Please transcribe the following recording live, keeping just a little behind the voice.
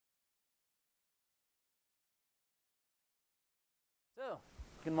So,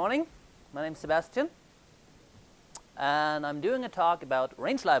 good morning. My name is Sebastian, and I'm doing a talk about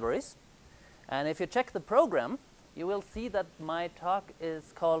range libraries. And if you check the program, you will see that my talk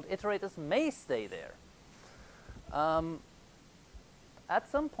is called Iterators May Stay there. At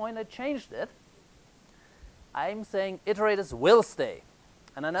some point I changed it. I'm saying iterators will stay.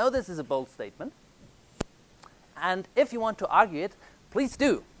 And I know this is a bold statement. And if you want to argue it, please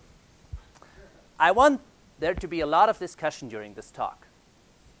do. I want there to be a lot of discussion during this talk.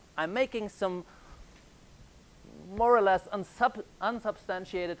 I'm making some more or less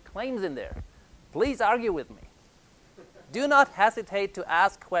unsubstantiated claims in there. Please argue with me. Do not hesitate to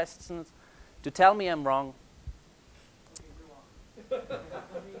ask questions, to tell me I'm wrong.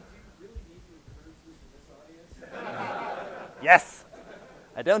 Yes.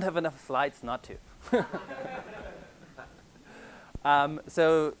 I don't have enough slides not to.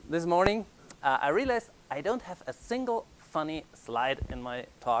 So this morning, I realized I don't have a single funny slide in my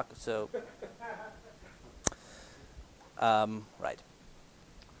talk, so right.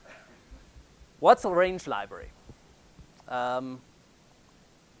 What's a range library?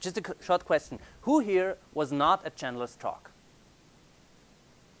 Just a short question. Who here was not at Chandler's talk?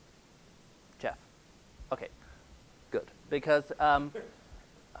 Jeff. Okay, good. Because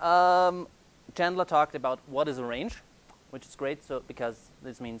Chandler talked about what is a range, which is great. So because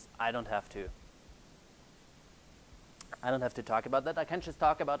this means I don't have to talk about that. I can just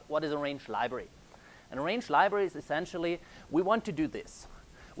talk about what is a range library. And a range library is essentially, we want to do this.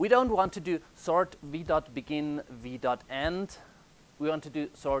 We don't want to do sort v.begin, v.end. We want to do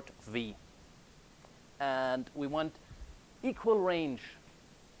sort v. And we want equal range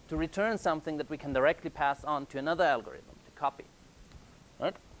to return something that we can directly pass on to another algorithm, to copy.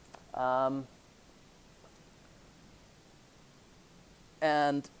 Right?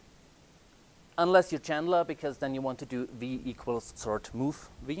 And unless you're Chandler, because then you want to do v equals sort move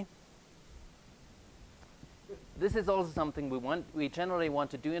v. This is also something we generally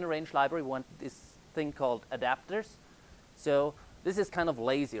want to do in a range library. We want this thing called adapters. So this is kind of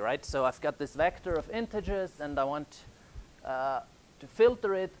lazy, right? So I've got this vector of integers, and I want to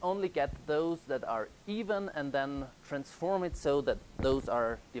filter it, only get those that are even, and then transform it so that those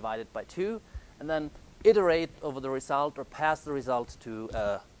are divided by 2, and then iterate over the result or pass the result to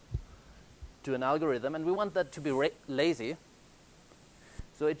an algorithm. And we want that to be lazy.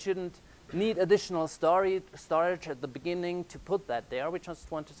 So it shouldn't need additional storage at the beginning to put that there. We just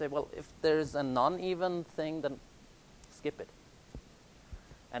want to say, well, if there's a non-even thing, then skip it.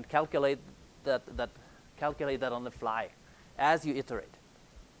 And calculate that on the fly as you iterate.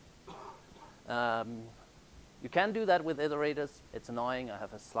 You can do that with iterators. It's annoying. I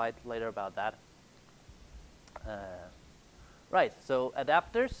have a slide later about that. Right, so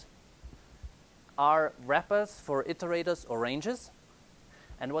adapters are wrappers for iterators or ranges.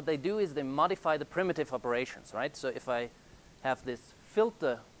 And what they do is they modify the primitive operations, right? So if I have this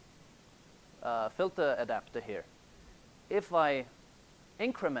filter adapter here, if I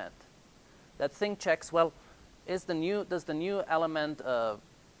increment, that thing checks, well, does the new element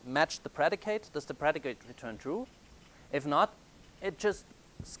match the predicate? Does the predicate return true? If not, it just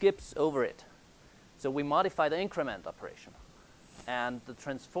skips over it. So we modify the increment operation. And the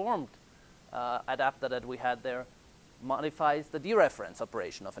transformed adapter that we had there modifies the dereference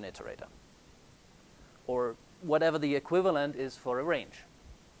operation of an iterator, or whatever the equivalent is for a range.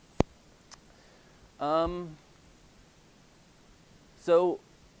 So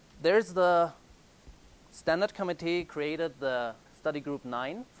there's the standard committee created the study group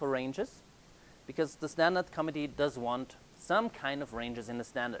 9 for ranges, because the standard committee does want some kind of ranges in the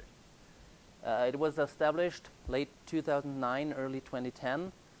standard. It was established late 2009, early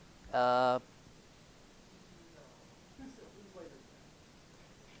 2010.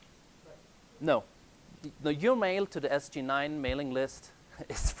 No, your mail to the SG9 mailing list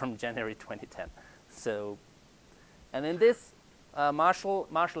is from January 2010. So, and in this, Marshall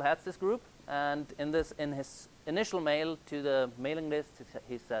heads this group, and in his initial mail to the mailing list,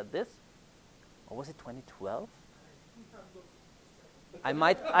 he said this. Or was it 2012? I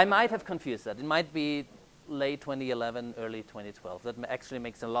might have confused that. It might be late 2011, early 2012. That actually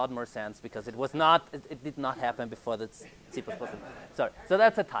makes a lot more sense, because it was not. It did not happen before the C++. Sorry. So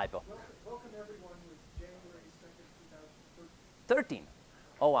that's a typo. Welcome everyone with January 2nd, 2013. 13.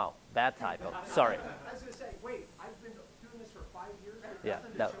 Oh wow, bad typo. Sorry. I was going to say, wait, I've been doing this for 5 years. Yeah.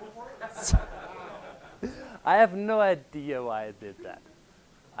 No. I have no idea why I did that.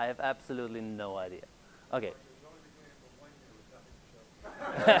 I have absolutely no idea. Okay.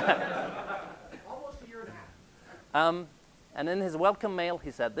 Almost a year and a half. And in his welcome mail,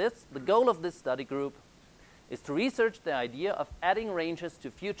 he said this: the goal of this study group is to research the idea of adding ranges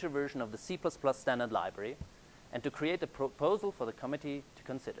to future version of the C++ standard library and to create a proposal for the committee to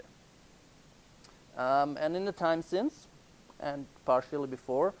consider. And in the time since, and partially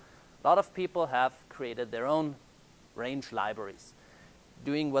before, a lot of people have created their own range libraries,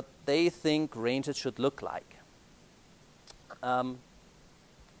 doing what they think ranges should look like. And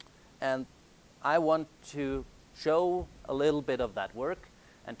I want to show a little bit of that work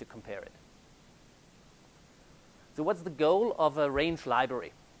and to compare it. So what's the goal of a range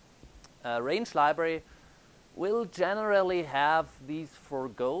library? A range library will generally have these 4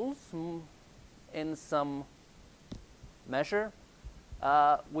 goals in some measure.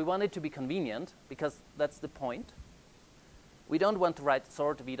 We want it to be convenient, because that's the point. We don't want to write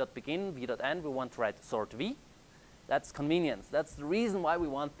sort v.begin, v.end. We want to write sort v. That's convenience. That's the reason why we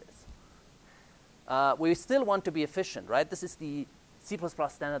want this. We still want to be efficient, right? This is the C++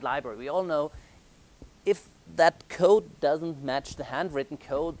 standard library. We all know if that code doesn't match the handwritten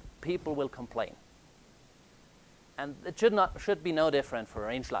code, people will complain. And it should be no different for a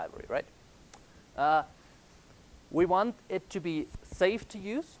range library, right? We want it to be safe to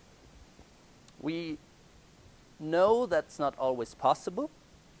use. We know that's not always possible,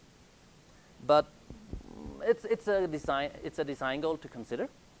 but it's a design goal to consider.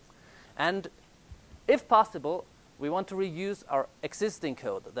 And if possible, we want to reuse our existing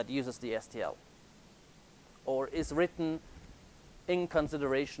code that uses the STL or is written in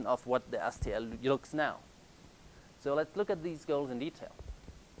consideration of what the STL looks now. So let's look at these goals in detail.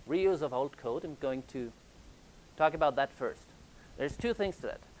 Reuse of old code, I'm going to talk about that first. There's 2 things to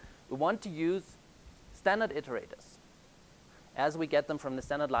that. We want to use standard iterators, as we get them from the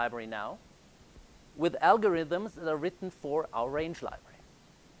standard library now, with algorithms that are written for our range library.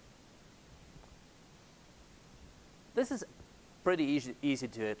 This is pretty easy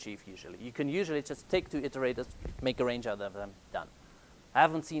to achieve usually. You can usually just take 2 iterators, make a range out of them, done. I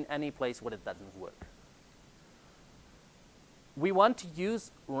haven't seen any place where it doesn't work. We want to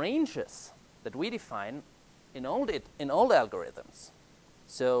use ranges that we define in all algorithms.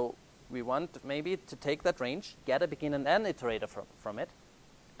 So we want maybe to take that range, get a begin and end iterator from it,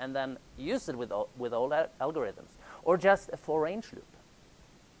 and then use it with all algorithms, or just a for range loop,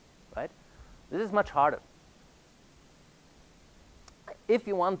 right? This is much harder. If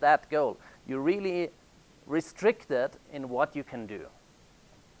you want that goal, you're really restricted in what you can do.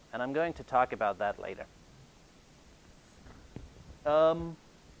 And I'm going to talk about that later.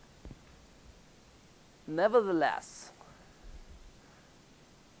 Nevertheless,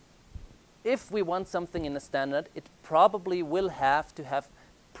 if we want something in a standard, it probably will have to have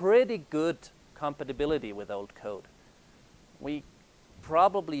pretty good compatibility with old code. We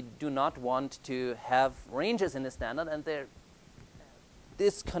probably do not want to have ranges in the standard and they're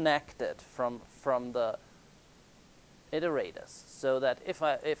disconnected from the iterators, so that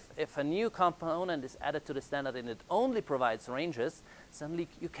if a new component is added to the standard and it only provides ranges, suddenly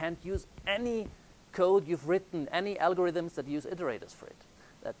you can't use any code you've written, any algorithms that use iterators for it.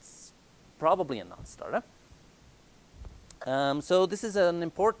 That's probably a non-starter. So this is an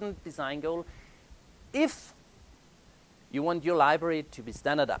important design goal if you want your library to be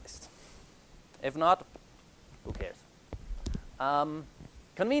standardized. If not, who cares?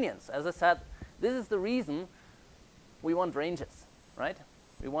 Convenience, as I said, this is the reason we want ranges, right?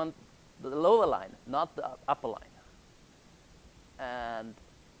 We want the lower line, not the upper line. And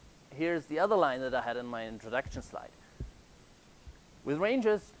here's the other line that I had in my introduction slide. With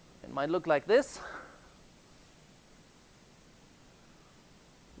ranges, it might look like this.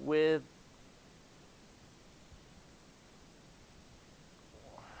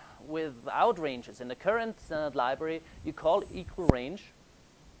 Without ranges, in the current standard library, you call equal range.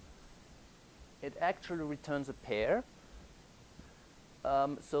 It actually returns a pair,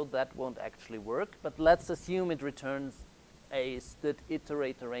 so that won't actually work. But let's assume it returns a std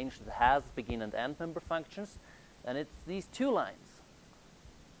iterator range that has begin and end member functions, and it's these 2 lines.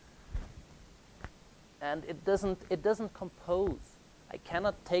 And it doesn't compose. I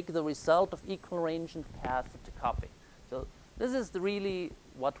cannot take the result of equal range and pass it to copy. So this is really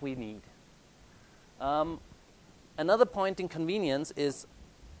what we need. Another point in convenience is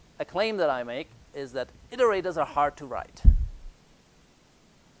a claim that I make is that iterators are hard to write.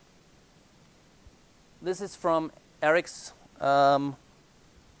 This is from Eric's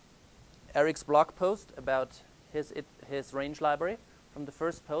blog post about his range library. From the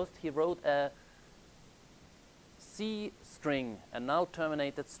first post, he wrote a C string, a null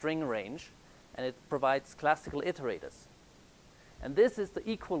terminated string range, and it provides classical iterators. And this is the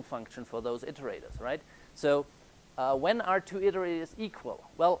equal function for those iterators, right? So when are 2 iterators equal?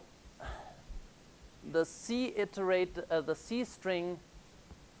 Well, the C string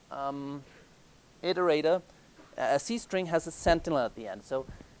iterator, a C string has a sentinel at the end. So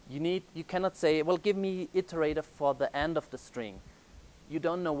you cannot say, well, give me iterator for the end of the string. You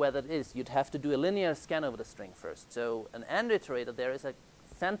don't know where that is. You'd have to do a linear scan over the string first. So an end iterator, there is a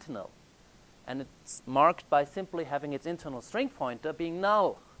sentinel, and it's marked by simply having its internal string pointer being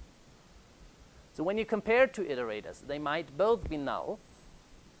null. So when you compare two iterators, they might both be null.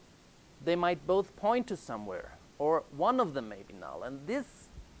 They might both point to somewhere, or one of them may be null. And this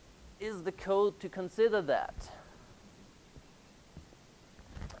is the code to consider that.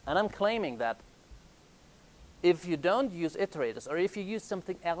 And I'm claiming that if you don't use iterators, or if you use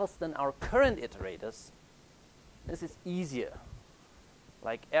something else than our current iterators, this is easier.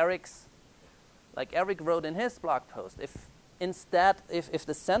 Like Eric wrote in his blog post, if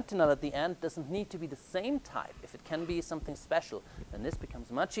the sentinel at the end doesn't need to be the same type, if it can be something special, then this becomes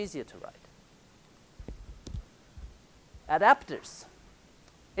much easier to write. Adapters.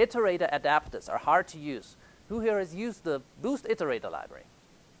 Iterator adapters are hard to use. Who here has used the Boost iterator library?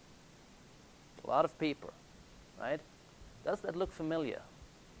 A lot of people, right? Does that look familiar?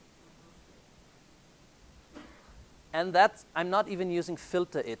 And I'm not even using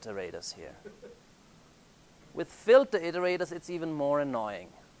filter iterators here. With filter iterators, it's even more annoying.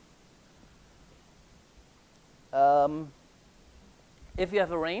 If you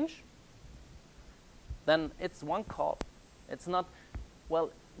have a range, then it's one call. It's not,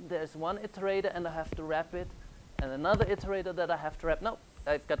 well, there's one iterator and I have to wrap it, and another iterator that I have to wrap. No,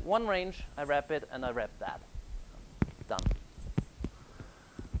 I've got one range, I wrap it, and I wrap that. Done.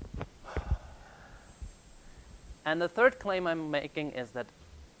 And the third claim I'm making is that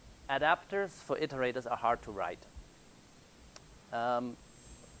adapters for iterators are hard to write.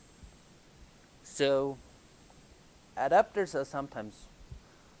 So adapters are sometimes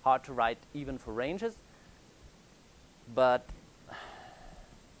hard to write even for ranges, but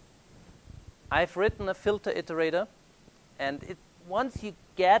I've written a filter iterator, and once you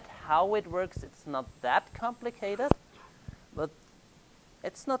get how it works, it's not that complicated, but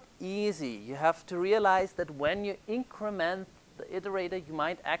it's not easy. You have to realize that when you increment the iterator, you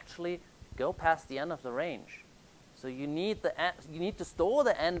might actually go past the end of the range. So you need to store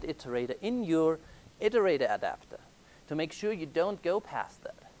the end iterator in your iterator adapter to make sure you don't go past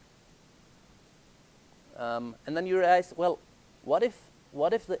that. And then you realize, well, what if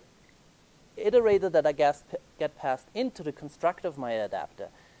the iterator that I get passed into the constructor of my adapter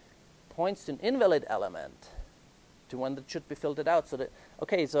points to an invalid element, to one that should be filtered out? So that,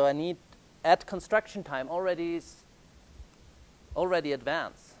 okay, so I need at construction time already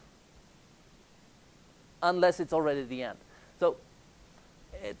advance, unless it's already the end. So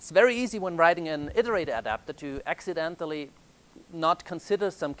it's very easy when writing an iterator adapter to accidentally not consider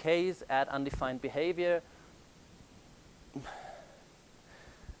some case, add undefined behavior,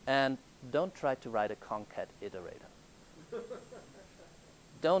 and don't try to write a concat iterator.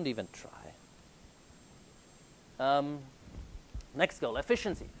 Don't even try. Next goal,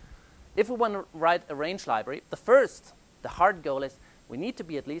 efficiency. If we want to write a range library, the hard goal is we need to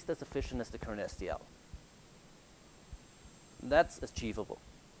be at least as efficient as the current STL. That's achievable.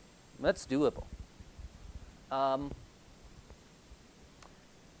 That's doable.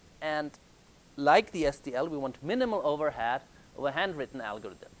 And like the STL, we want minimal overhead over handwritten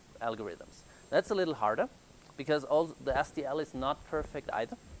algorithms. That's a little harder because the STL is not perfect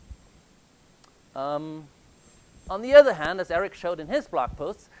either. On the other hand, as Eric showed in his blog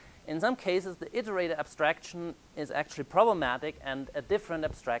posts, in some cases the iterator abstraction is actually problematic, and a different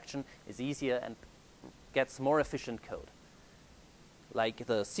abstraction is easier and gets more efficient code. Like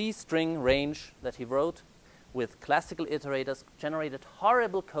the C string range that he wrote with classical iterators generated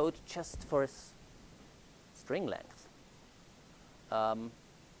horrible code just for string length.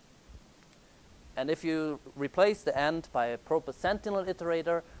 And if you replace the end by a proper sentinel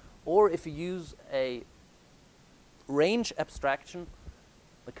iterator, or if you use a range abstraction,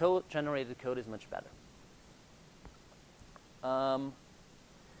 the generated code is much better.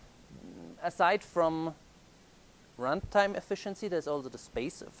 Aside from runtime efficiency, there's also the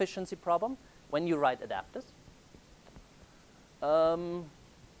space efficiency problem when you write adapters.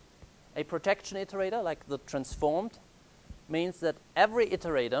 A protection iterator, like the transformed, means that every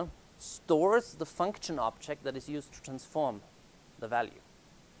iterator stores the function object that is used to transform the value.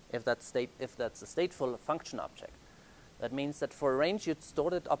 If that's a stateful function object, that means that for a range you'd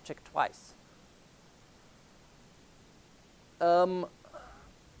store that object twice.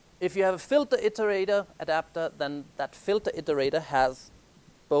 If you have a filter iterator adapter, then that filter iterator has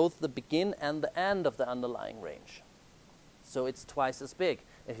both the begin and the end of the underlying range. So it's twice as big.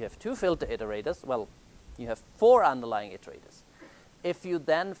 If you have 2 filter iterators, well, you have 4 underlying iterators. If you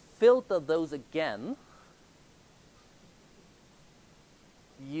then filter those again,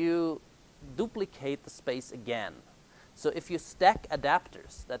 you duplicate the space again. So if you stack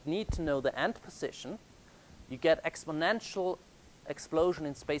adapters that need to know the end position, you get exponential explosion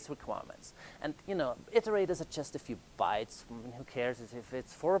in space requirements. And you know, iterators are just a few bytes. I mean, who cares if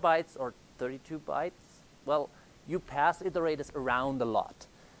it's 4 bytes or 32 bytes? Well, you pass iterators around a lot.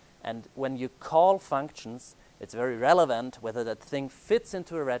 And when you call functions, it's very relevant whether that thing fits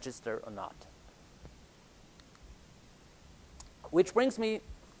into a register or not. Which brings me,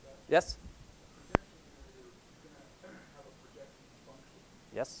 yes?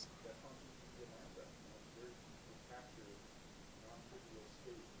 Yes?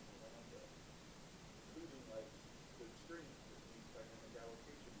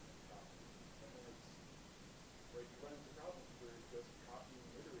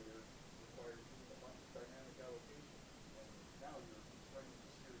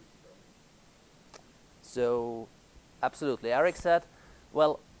 So, absolutely. Eric said,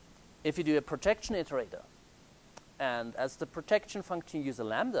 well, if you do a projection iterator, and as the projection function you use a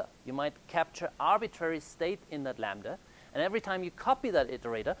lambda, you might capture arbitrary state in that lambda, and every time you copy that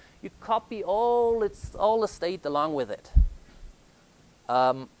iterator, you copy all the state along with it.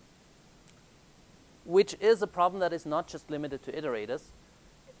 Which is a problem that is not just limited to iterators.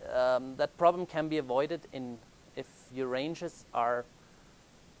 That problem can be avoided if your ranges are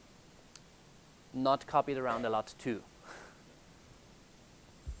not copied around a lot too.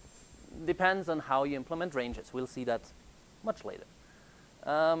 Depends on how you implement ranges. We'll see that much later.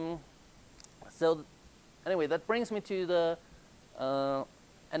 So anyway, that brings me to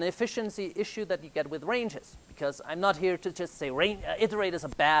an efficiency issue that you get with ranges, because I'm not here to just say iterators are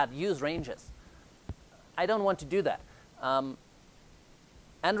bad, use ranges. I don't want to do that.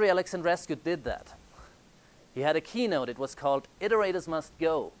 Andrei Alexandrescu did that. He had a keynote. It was called Iterators Must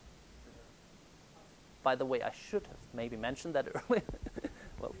Go. By the way, I should have maybe mentioned that earlier.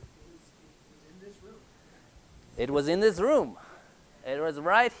 Well, it was in this room. It was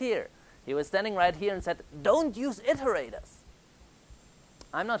right here. He was standing right here and said, don't use iterators.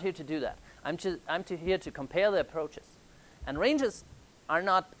 I'm not here to do that. I'm here to compare the approaches. And ranges are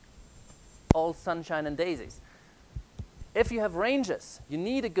not all sunshine and daisies. If you have ranges, you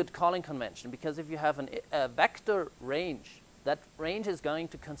need a good calling convention, because if you have a vector range, that range is going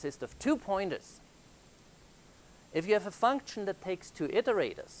to consist of 2 pointers. If you have a function that takes 2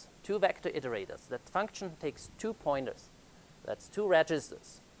 iterators, 2 vector iterators, that function takes 2 pointers. That's 2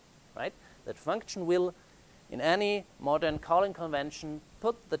 registers, right? That function will, in any modern calling convention,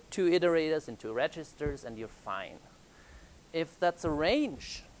 put the 2 iterators into registers and you're fine. If that's a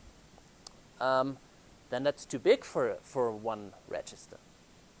range, then that's too big for 1 register.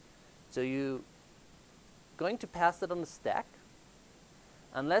 So you're going to pass it on the stack,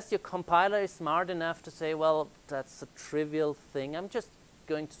 unless your compiler is smart enough to say, well, that's a trivial thing. I'm just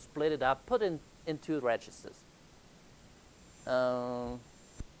going to split it up, put it in 2 registers.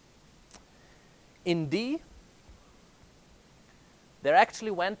 In D, they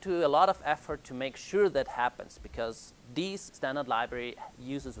actually went to a lot of effort to make sure that happens, because D's standard library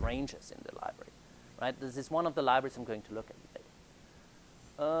uses ranges in the library. Right? This is one of the libraries I'm going to look at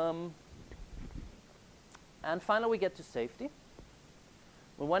later. And finally, we get to safety.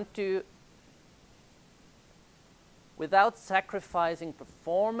 We want to, without sacrificing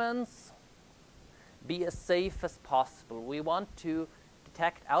performance, be as safe as possible. We want to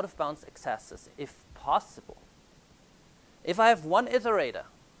detect out-of-bounds accesses if possible. If I have 1 iterator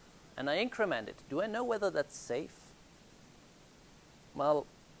and I increment it, do I know whether that's safe? Well,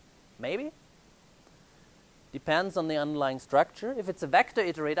 maybe. Depends on the underlying structure. If it's a vector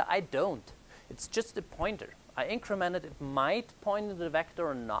iterator, I don't. It's just a pointer. I increment it, it might point to the vector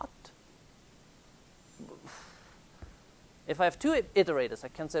or not. If I have 2 iterators, I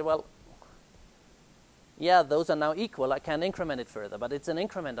can say, well, yeah, those are now equal. I can increment it further, but it's an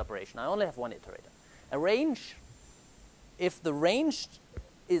increment operation. I only have 1 iterator. A range, if the range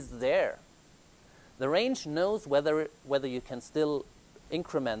is there, the range knows whether you can still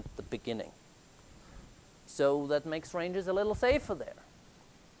increment the beginning. So that makes ranges a little safer there.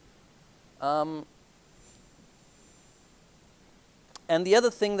 And the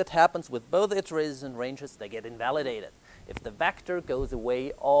other thing that happens with both iterators and ranges, they get invalidated. If the vector goes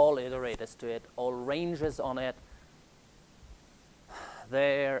away, all iterators to it, all ranges on it,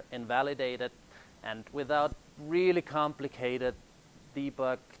 they're invalidated. And without really complicated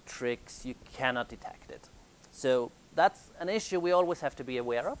debug tricks, you cannot detect it. So that's an issue we always have to be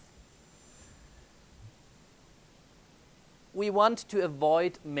aware of. we want to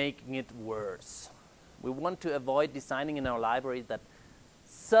avoid making it worse. We want to avoid designing in our library that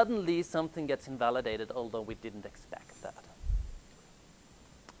suddenly something gets invalidated, although we didn't expect that.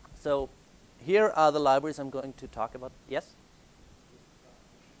 So here are the libraries I'm going to talk about. Yes?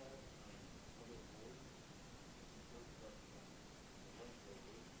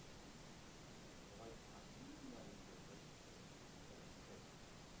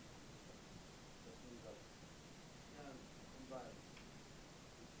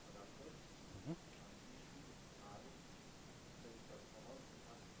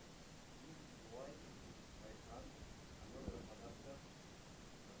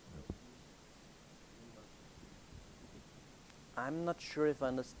 I'm not sure if I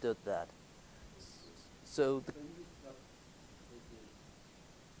understood that. So the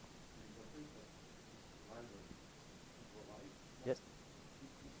yes.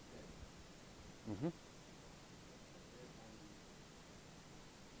 Mm-hmm.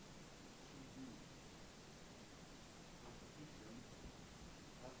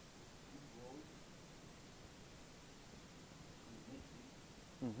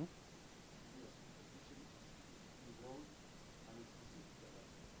 Mm-hmm.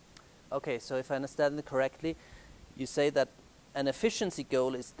 Okay, so if I understand it correctly, you say that an efficiency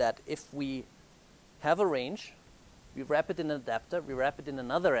goal is that if we have a range, we wrap it in an adapter, we wrap it in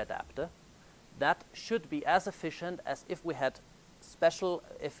another adapter, that should be as efficient as if we had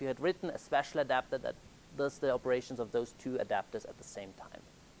if you had written a special adapter that does the operations of those two adapters at the same time.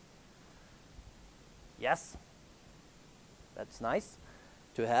 Yes? That's nice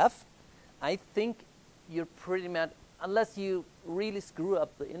to have. I think you're pretty much, unless you really screw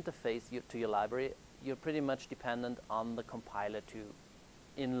up the interface to your library, you're pretty much dependent on the compiler to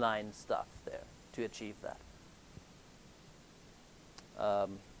inline stuff there to achieve that.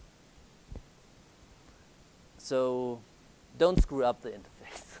 So don't screw up the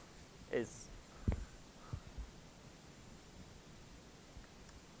interface.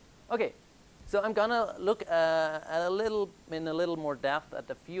 Okay, so I'm gonna look in a little more depth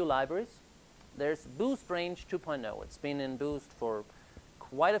at a few libraries. There's Boost Range 2.0. It's been in Boost for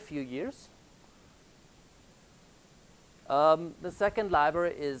quite a few years. The second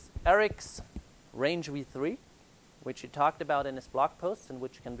library is Eric's Range v3, which he talked about in his blog posts and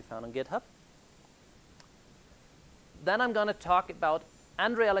which can be found on GitHub. Then I'm going to talk about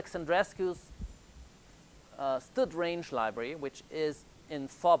Andrei Alexandrescu's stud range library, which is in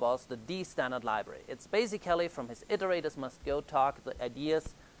Phobos, the D standard library. It's basically from his Iterators Must Go talk, the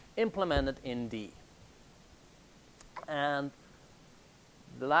ideas implemented in D. And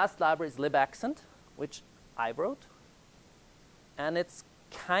the last library is libaccent, which I wrote. And it's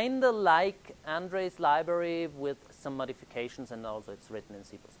kind of like Andrei's library with some modifications, and also it's written in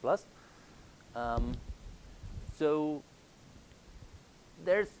C++. So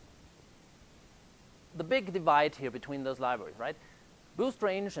there's the big divide here between those libraries, right? Boost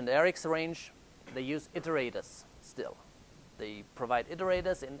Range and Eric's Range, they use iterators still. They provide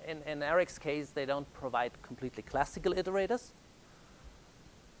iterators. In Eric's case, they don't provide completely classical iterators.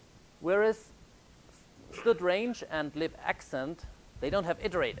 Whereas stud range and libaccent, they don't have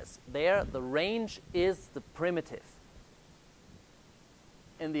iterators. There, the range is the primitive.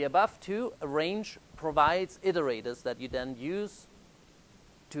 In the above two, a range provides iterators that you then use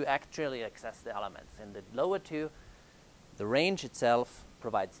to actually access the elements. In the lower two, the range itself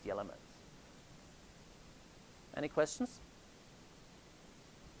provides the elements. Any questions?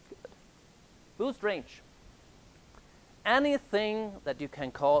 Good. Boost range. Anything that you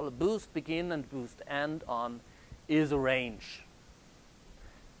can call a boost begin and boost end on is a range.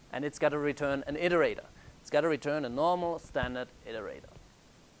 And it's got to return an iterator. It's got to return a normal standard iterator.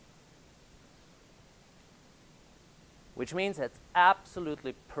 Which means it's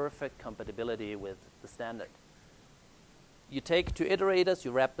absolutely perfect compatibility with the standard. You take two iterators,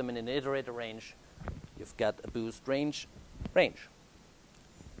 you wrap them in an iterator range, you've got a boost range.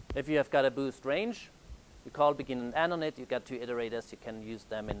 If you have got a boost range, you call begin and end on it, you got two iterators, you can use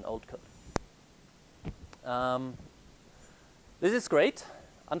them in old code. This is great.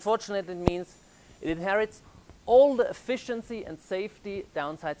 Unfortunately, it means it inherits all the efficiency and safety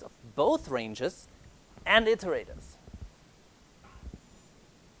downsides of both ranges and iterators.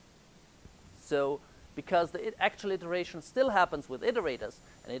 So, because the actual iteration still happens with iterators,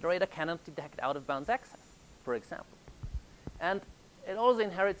 an iterator cannot detect out-of-bounds access, for example. And it also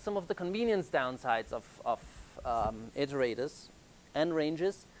inherits some of the convenience downsides of iterators and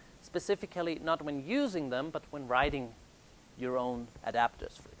ranges, specifically not when using them, but when writing your own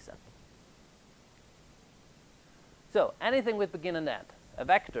adapters, for example. So, anything with begin and end. A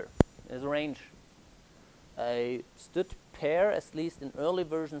vector is a range. A std pair, at least in early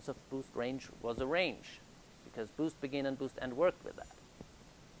versions of boost range, was a range, because boost begin and boost end worked with that.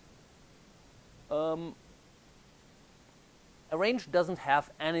 A range doesn't have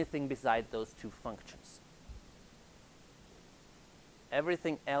anything beside those two functions.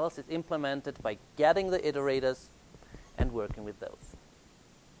 Everything else is implemented by getting the iterators and working with those.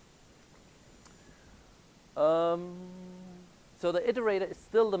 So the iterator is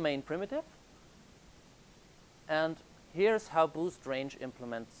still the main primitive. And here's how boost range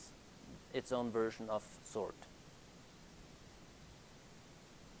implements its own version of sort.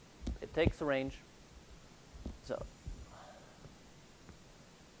 It takes a range. So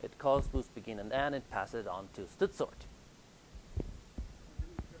it calls boost begin and end. It passes it on to std sort.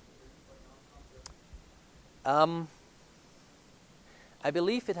 I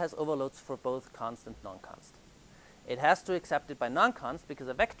believe it has overloads for both const and non-const. It has to accept it by non-const because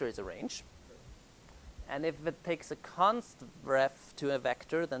a vector is a range. And if it takes a const ref to a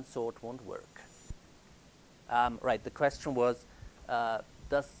vector, then sort won't work. Right, the question was,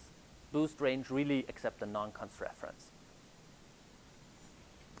 does boost range really accept a non-const reference?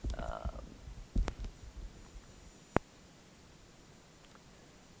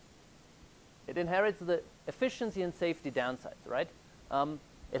 It inherits the efficiency and safety downsides, right?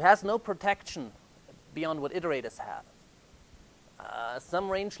 It has no protection beyond what iterators have. Some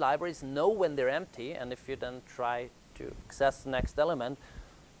range libraries know when they're empty, and if you then try to access the next element,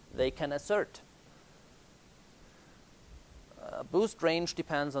 they can assert. Boost range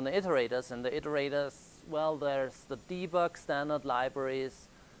depends on the iterators, and the iterators, well, there's the debug standard libraries.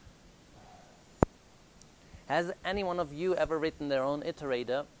 Has any one of you ever written their own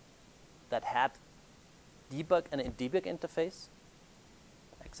iterator that had debug and a debug interface?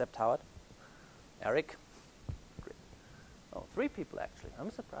 Except Howard? Eric? Great. Oh, 3 people actually.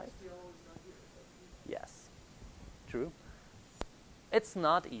 I'm surprised. Yes, true. It's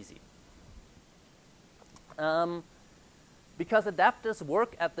not easy. Because adapters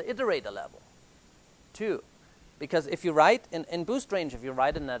work at the iterator level too. Because if you write in boost range, if you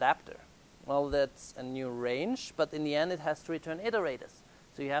write an adapter, well, that's a new range, but in the end it has to return iterators.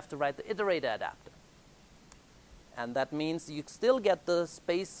 So you have to write the iterator adapter. And that means you still get the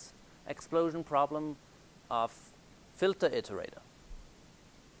space explosion problem of filter iterator.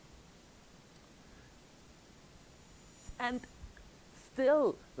 And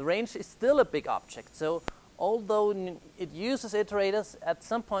still, the range is still a big object. So although it uses iterators, at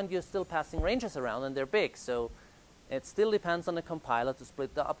some point you're still passing ranges around and they're big. So it still depends on the compiler to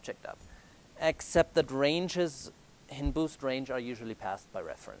split the object up. Except that ranges in boost range are usually passed by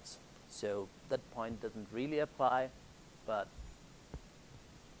reference. So that point doesn't really apply, but.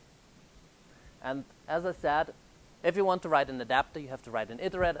 And as I said, if you want to write an adapter, you have to write an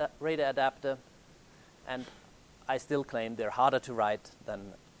iterator adapter. And I still claim they're harder to write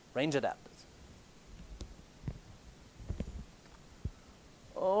than range adapters.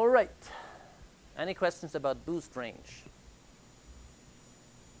 All right. Any questions about boost range?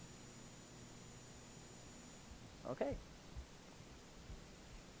 Okay.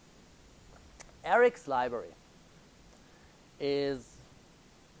 Eric's library is,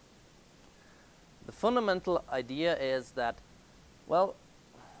 the fundamental idea is that, well,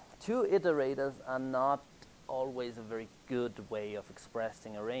 2 iterators are not always a very good way of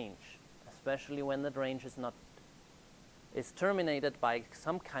expressing a range, especially when that range is terminated by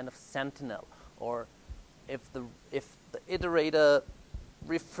some kind of sentinel, or if the iterator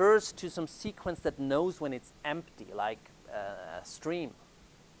refers to some sequence that knows when it's empty, like a stream,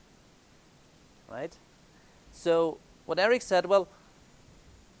 right? So what Eric said, well,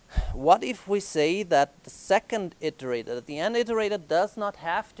 what if we say that the second iterator, that the end iterator does not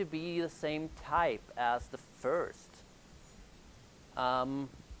have to be the same type as the first? Well,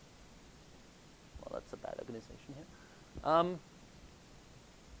 that's a bad organization here.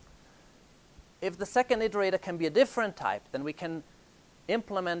 If the second iterator can be a different type, then we can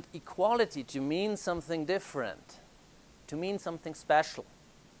implement equality to mean something different, to mean something special.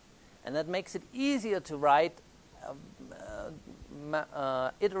 And that makes it easier to write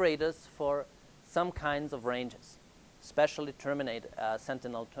iterators for some kinds of ranges, especially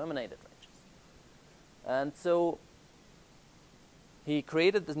sentinel terminated ranges. And so he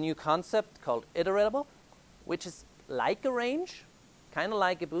created this new concept called iterable, which is like a range, kind of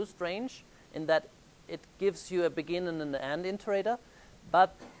like a boost range, in that it gives you a begin and an end iterator,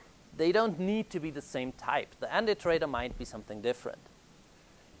 but they don't need to be the same type. The end iterator might be something different.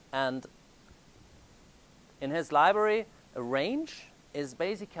 And in his library, a range is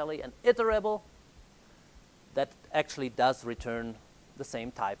basically an iterable that actually does return the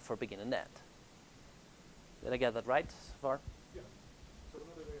same type for begin and end. Did I get that right so far? Yeah. So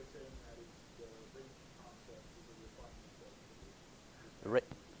another way of saying that is the range concept is a refinement of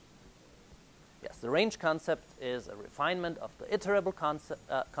the Yes, the range concept is a refinement of the iterable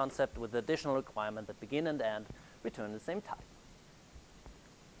concept with the additional requirement that begin and end return the same type.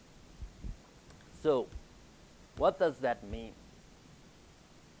 So, what does that mean?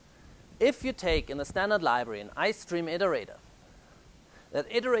 If you take in the standard library an iStream iterator, that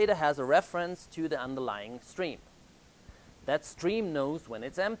iterator has a reference to the underlying stream. That stream knows when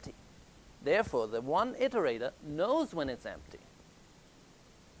it's empty. Therefore, the one iterator knows when it's empty.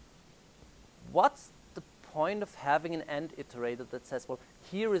 What's the point of having an end iterator that says, well,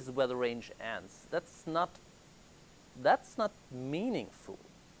 here is where the range ends? That's not meaningful.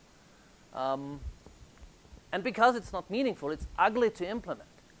 And because it's not meaningful, it's ugly to implement.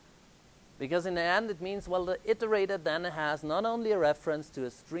 Because in the end, it means, well, the iterator then has not only a reference to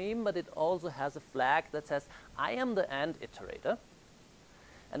a stream, but it also has a flag that says, I am the end iterator.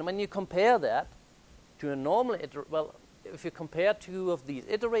 And when you compare that to a normal iterator, well, if you compare two of these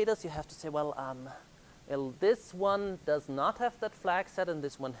iterators, you have to say, well, this one does not have that flag set and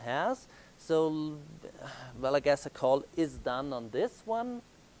this one has. So, well, I guess a call is done on this one.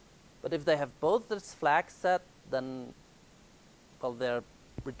 But if they have both this flag set, then, well, they're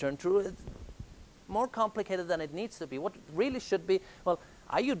returned true. It's more complicated than it needs to be. What really should be, well,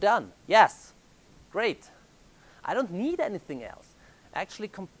 are you done? Yes. Great. I don't need anything else.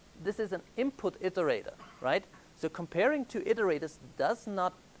 Actually, this is an input iterator, right? So comparing two iterators does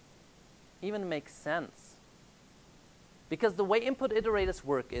not even make sense. Because the way input iterators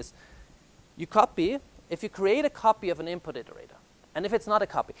work is, you copy, if you create a copy of an input iterator, and if it's not a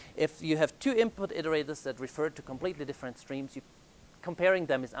copy, if you have two input iterators that refer to completely different streams, comparing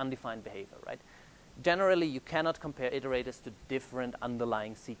them is undefined behavior, right? Generally, you cannot compare iterators to different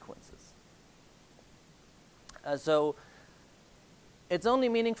underlying sequences. So it's only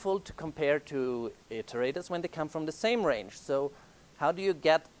meaningful to compare two iterators when they come from the same range. So how do you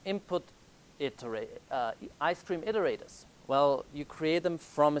get input iStream iterators? Well, you create them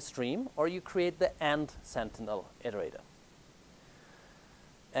from a stream, or you create the end sentinel iterator.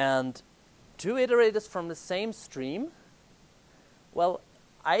 And two iterators from the same stream, well,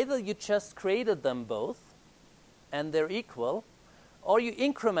 either you just created them both and they're equal, or you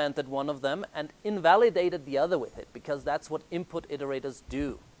incremented one of them and invalidated the other with it, because that's what input iterators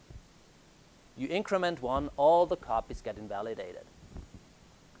do. You increment one, all the copies get invalidated.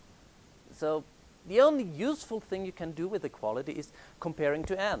 So the only useful thing you can do with equality is comparing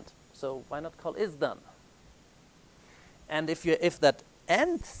to end. So why not call is done? And if that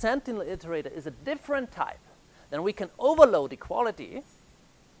end sentinel iterator is a different type, then we can overload equality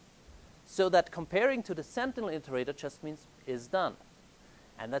so that comparing to the sentinel iterator just means is done.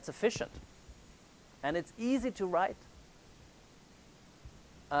 And that's efficient. And it's easy to write.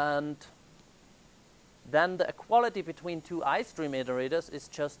 And then the equality between two iStream iterators is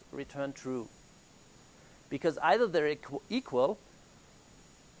just return true. Because either they're equal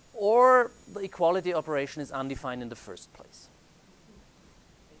or the equality operation is undefined in the first place.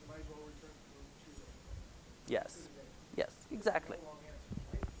 And you might as well return true. Yes. Yes, exactly. No wrong answer,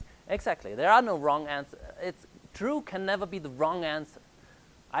 right? Exactly. There are no wrong answers. True can never be the wrong answer.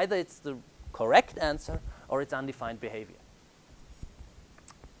 Either it's the correct answer or it's undefined behavior.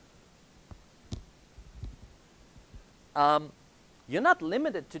 You're not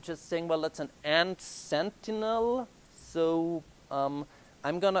limited to just saying, well, that's an AND sentinel, so I'm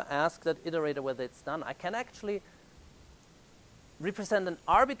going to ask that iterator whether it's done. I can actually represent an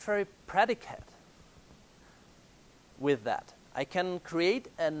arbitrary predicate with that. I can create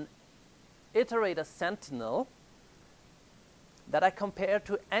an iterator sentinel that I compare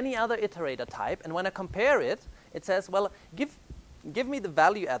to any other iterator type, and when I compare it, it says, well, give me the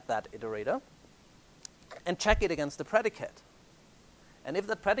value at that iterator and check it against the predicate. And if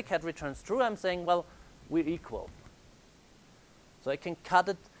that predicate returns true, I'm saying, well, we're equal. So I can cut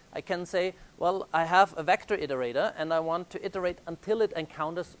it. I can say, well, I have a vector iterator, and I want to iterate until it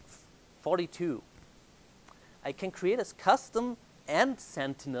encounters 42. I can create a custom AND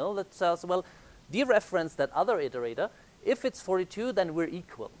sentinel that says, well, dereference that other iterator. If it's 42, then we're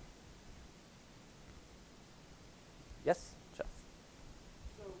equal. Yes, Jeff?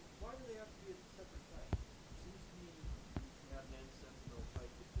 So why do they have to be a separate type? It seems to me you can have an end sentinel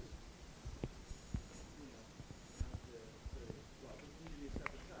type that just, well, it can be a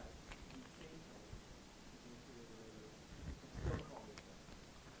separate type. The same type, the input iterator, still call it that.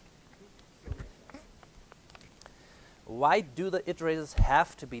 Still makes sense. Why do the iterators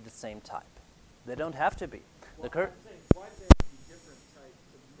have to be the same type? They don't have to be. Well, I'm saying, why do they have to be different types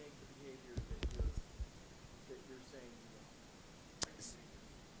to make the behavior that you're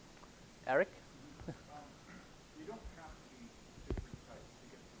Eric? You don't have to be different types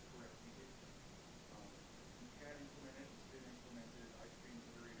to get the correct behavior. You can implement it, it's been implemented, ice cream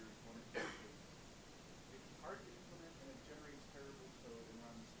iterator is one of the cases. It's hard to implement and it generates terrible code and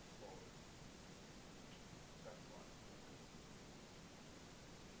runs slowly. That's why.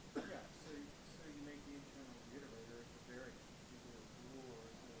 Yeah, so you make the internal iterator as a variant, either a rule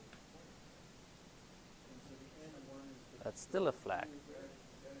or as a pointer. And so the N1 is the That's still a flag.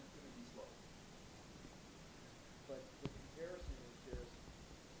 then it's going to be slow. But the comparison is just,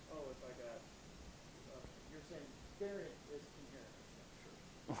 oh, if I got, you're saying variant is inherent. Sure.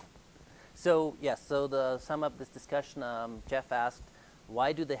 So yes, so to sum up this discussion, Jeff asked,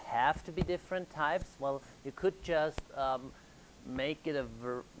 why do they have to be different types? Well, you could just make it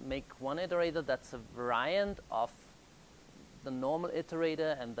make one iterator that's a variant of the normal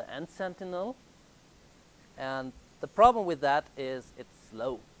iterator and the end sentinel. And the problem with that is it's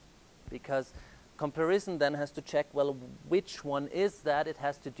slow, because comparison then has to check, well, which one is that? It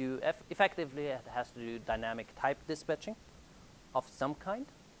has to do, effectively, it has to do dynamic type dispatching of some kind.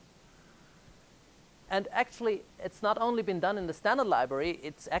 And actually, it's not only been done in the standard library,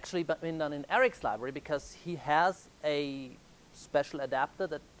 it's actually been done in Eric's library, because he has a special adapter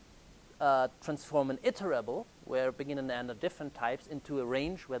that transform an iterable, where begin and end are different types, into a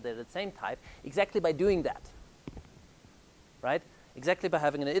range where they're the same type, exactly by doing that. Right? Exactly by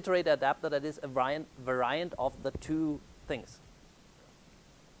having an iterator adapter that is a variant of the two things.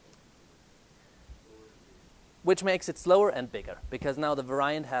 Which makes it slower and bigger, because now the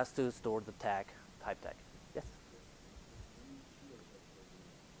variant has to store the tag, type tag. Yes?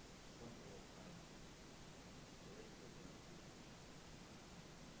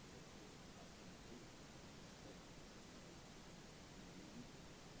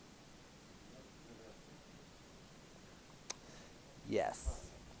 Yes.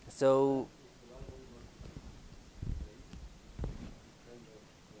 So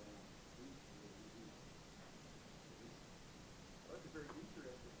That's a very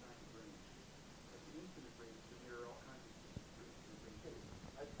interesting kind of range. That's an infinite range, and there are all kinds of ranges.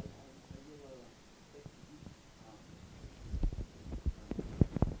 I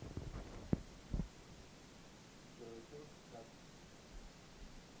will take that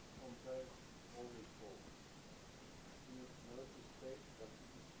compare only for another state that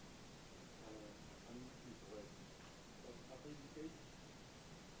is unequal. But authentication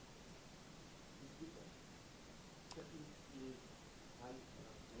is different. Checking is high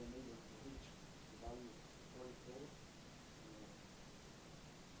enable to reach the value 44.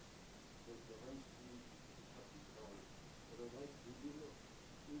 The range is particular. Otherwise, we will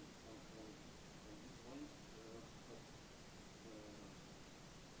use on this one.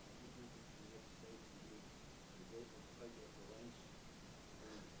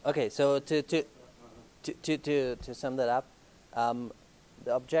 okay, so to sum that up,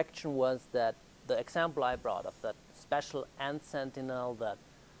 the objection was that the example I brought of that special end sentinel that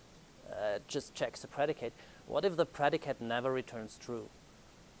just checks the predicate. What if the predicate never returns true?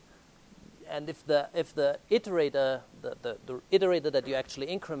 And if the iterator, the iterator that you actually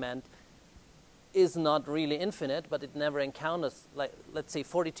increment is not really infinite, but it never encounters, like, let's say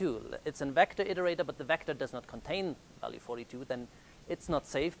 42. It's a vector iterator, but the vector does not contain value 42, then it's not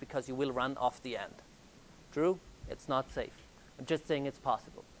safe because you will run off the end. True? It's not safe. I'm just saying it's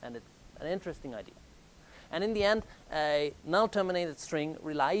possible, and it's an interesting idea. And in the end, a null-terminated string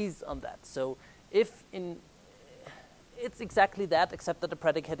relies on that. So if it's exactly that, except that the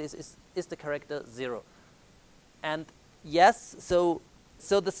predicate is the character 0. And yes, so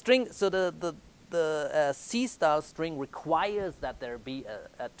the string, so the C-style string requires that there be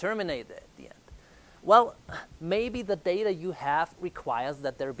a terminator at the end. Well, maybe the data you have requires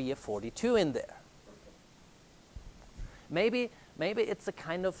that there be a 42 in there. Maybe it's a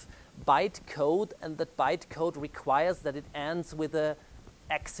kind of byte code, and that byte code requires that it ends with a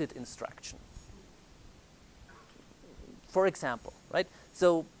exit instruction. For example, right?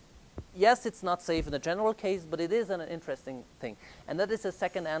 So yes, it's not safe in the general case, but it is an interesting thing. And that is a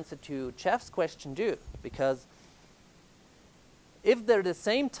second answer to Jeff's question too, because if they're the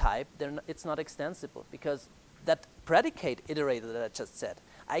same type, it's not extensible, because that predicate iterator that I just said,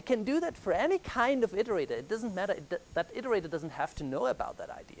 I can do that for any kind of iterator. It doesn't matter. That iterator doesn't have to know about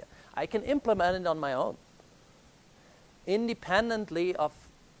that idea. I can implement it on my own, independently of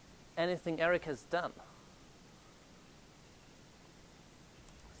anything Eric has done.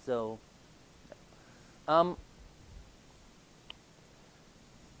 So,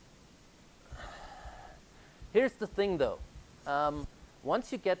 here's the thing, though.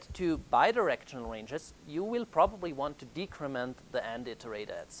 once you get to bidirectional ranges, you will probably want to decrement the AND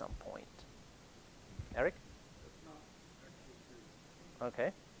iterator at some point. Eric? That's not actually true.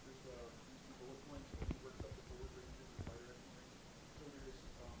 Okay. There's these bullet points that he works up the forward ranges and bidirectional ranges. So there's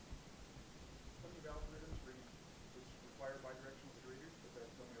plenty of algorithms which require bidirectional iterators, but that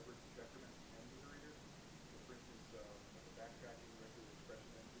don't ever decrement the AND iterator. So for instance, like a backtracking regular expression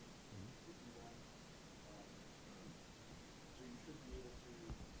engine would be one. So you should be able to,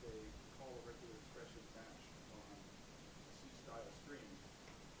 say, call a regular expression match on a C-style string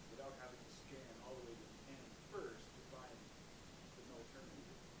without having to scan all the way to the end first to find the null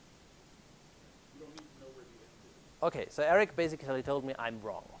terminator. You don't need to know where the end is. Okay, so Eric basically told me I'm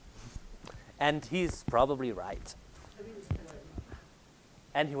wrong. And he's probably right.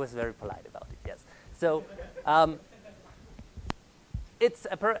 And he was very polite about it, yes. So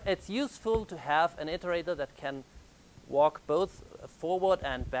it's useful to have an iterator that can walk both forward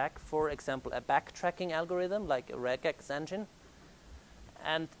and back, for example, a backtracking algorithm like a regex engine.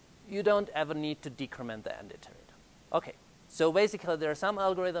 And you don't ever need to decrement the AND iterator. Okay, so basically there are some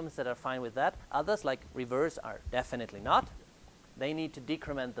algorithms that are fine with that. Others, like reverse, are definitely not. They need to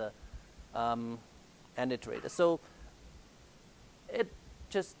decrement the AND iterator. So it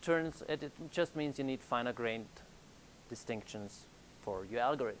just means you need finer grained distinctions for your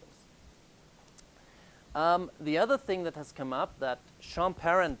algorithms. The other thing that has come up that Sean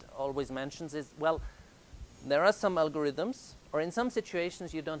Parent always mentions is, well, there are some algorithms, or in some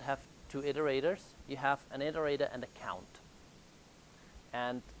situations you don't have two iterators, you have an iterator and a count.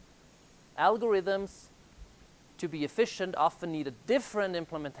 And algorithms, to be efficient, often need a different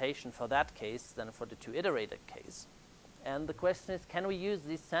implementation for that case than for the two iterator case. And the question is, can we use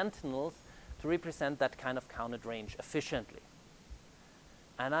these sentinels to represent that kind of counted range efficiently?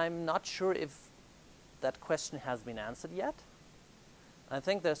 And I'm not sure if that question has been answered yet. I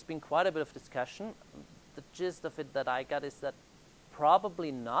think there's been quite a bit of discussion. The gist of it that I got is that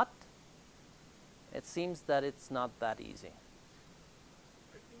probably not. It seems that it's not that easy.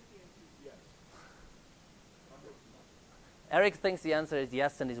 I think the answer is yes. I'm working on it. Eric thinks the answer is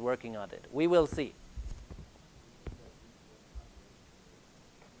yes and is working on it. We will see.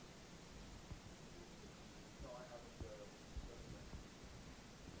 No, I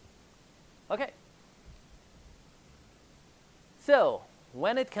haven't. Okay. So,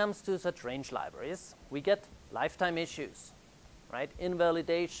 when it comes to such range libraries, we get lifetime issues, right?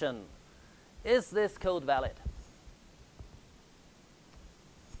 Invalidation. Is this code valid?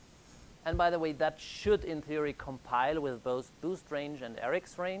 And by the way, that should, in theory, compile with both boost range and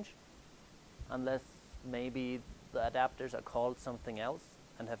Eric's range, unless maybe the adapters are called something else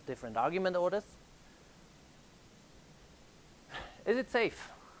and have different argument orders. Is it safe?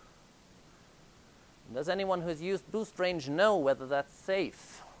 Does anyone who's used boost range know whether that's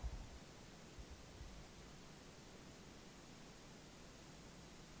safe?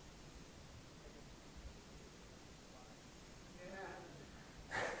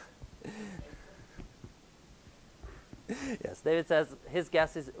 Yes, David says his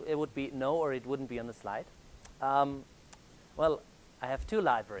guess is it would be no, or it wouldn't be on the slide. Well, I have two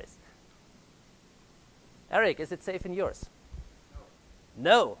libraries. Eric, is it safe in yours?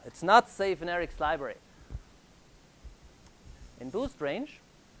 No, it's not safe in Eric's library. In boost range,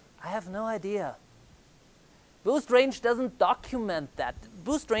 I have no idea. Boost range doesn't document that.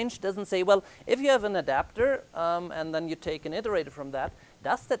 Boost range doesn't say, well, if you have an adapter and then you take an iterator from that,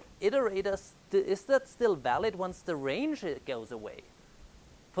 does that iterator, is that still valid once the range goes away?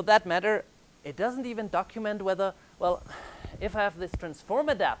 For that matter, it doesn't even document whether, well, if I have this transform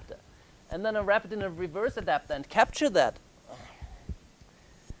adapter and then I wrap it in a reverse adapter and capture that,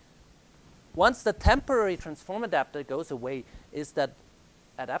 once the temporary transform adapter goes away, is that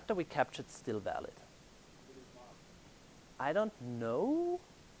adapter we captured still valid? I don't know.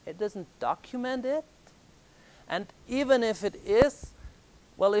 It doesn't document it. And even if it is,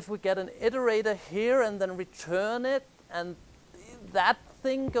 well, if we get an iterator here and then return it and that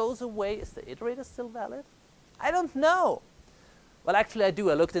thing goes away, is the iterator still valid? I don't know. Well, actually, I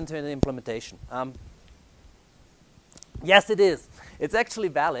do. I looked into an implementation. Yes, it is. It's actually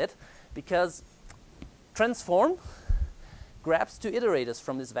valid because transform grabs two iterators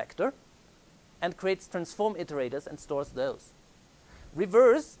from this vector and creates transform iterators and stores those.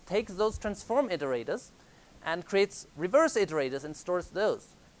 Reverse takes those transform iterators and creates reverse iterators and stores those.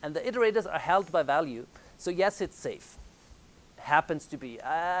 And the iterators are held by value. So yes, it's safe. Happens to be.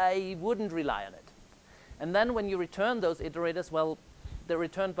 I wouldn't rely on it. And then when you return those iterators, well, they're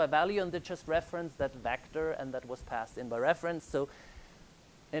returned by value and they just reference that vector and that was passed in by reference. So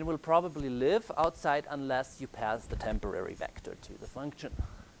it will probably live outside unless you pass the temporary vector to the function,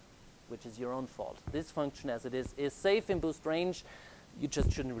 which is your own fault. This function as it is safe in boost range. You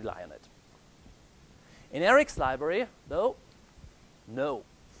just shouldn't rely on it. In Eric's library, though, no.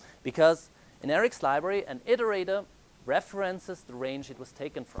 Because in Eric's library, an iterator references the range it was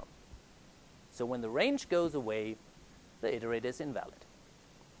taken from. So when the range goes away, the iterator is invalid.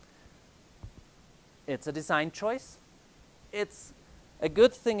 It's a design choice. It's a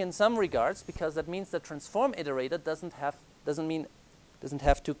good thing in some regards, because that means the transform iterator doesn't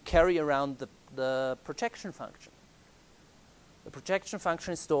have to carry around the projection function. The projection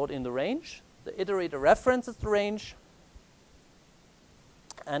function is stored in the range. The iterator references the range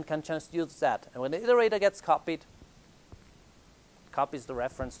and can just use that. And when the iterator gets copied, it copies the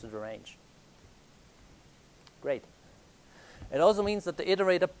reference to the range. Great. It also means that the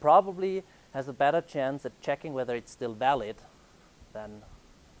iterator probably has a better chance at checking whether it's still valid than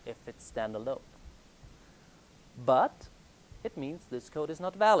if it's standalone. But it means this code is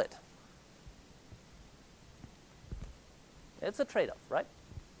not valid. It's a trade-off, right?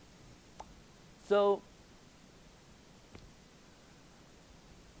 So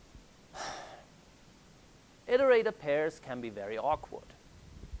iterator pairs can be very awkward.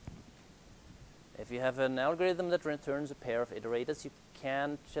 If you have an algorithm that returns a pair of iterators, you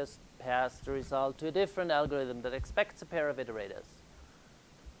can't just pass the result to a different algorithm that expects a pair of iterators.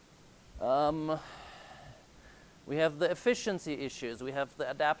 We have the efficiency issues. We have the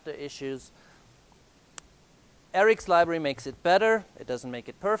adapter issues. Eric's library makes it better. It doesn't make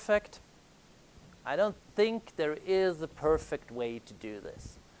it perfect. I don't think there is a perfect way to do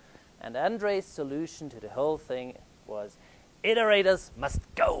this. And Andre's solution to the whole thing was, iterators must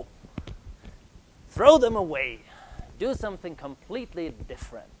go. Throw them away. Do something completely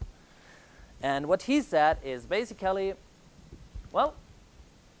different. And what he said is basically, well,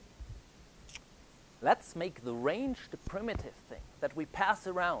 let's make the range the primitive thing that we pass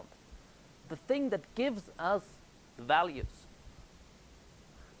around, the thing that gives us the values,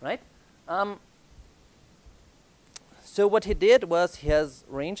 right? So what he did was he has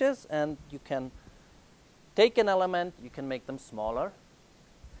ranges, and you can take an element, you can make them smaller.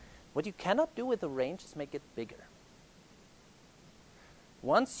 What you cannot do with a range is make it bigger.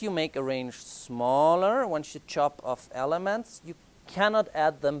 Once you make a range smaller, once you chop off elements, you cannot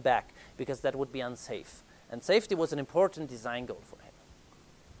add them back, because that would be unsafe. And safety was an important design goal for him,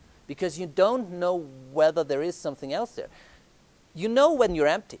 because you don't know whether there is something else there. You know when you're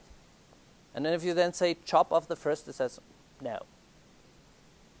empty. And then if you then say chop off the first, it says no.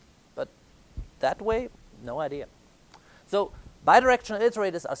 But that way, no idea. So bidirectional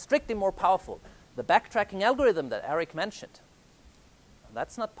iterators are strictly more powerful. The backtracking algorithm that Eric mentioned,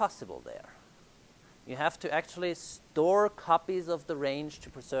 that's not possible there. You have to actually store copies of the range to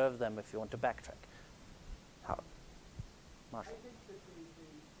preserve them if you want to backtrack. How? Marshall. I think that the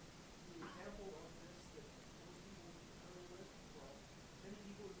example of this that most people are familiar with, well, many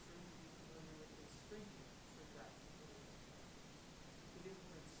people are certainly familiar with, is string graph. It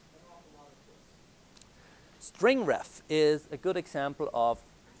implements an awful lot of this. String ref is a good example of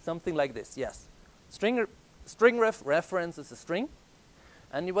something like this, yes. String ref references a string.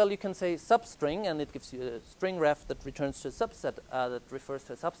 And well, you can say substring, and it gives you a string ref that returns to a subset, that refers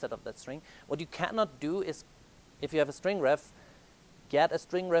to a subset of that string. What you cannot do is, if you have a string ref, get a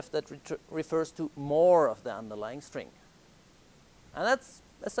string ref that refers to more of the underlying string. And that's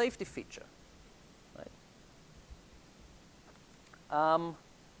a safety feature, right?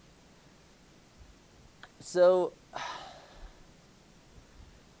 So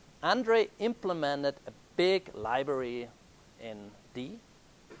Andre implemented a big library in D.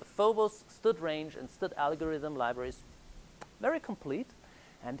 The Phobos stud range and stud algorithm libraries, very complete,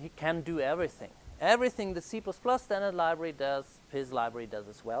 and he can do everything. Everything the C++ standard library does, his library does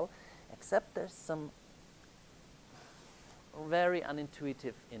as well, except there's some very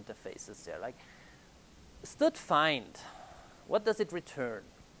unintuitive interfaces there. Like stud find, what does it return?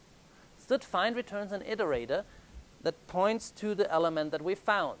 Stud find returns an iterator that points to the element that we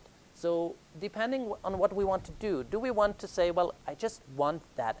found. So depending on what we want to do we want to say, well, I just want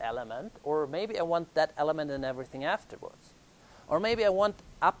that element, or maybe I want that element and everything afterwards, or maybe I want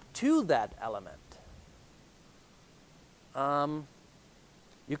up to that element.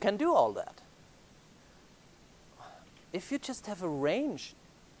 You can do all that. If you just have a range,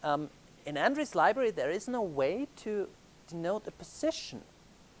 in Andre's library there is no way to denote a position.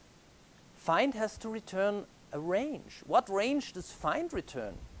 Find has to return a range. What range does find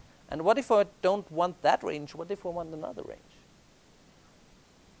return? And what if I don't want that range? What if I want another range?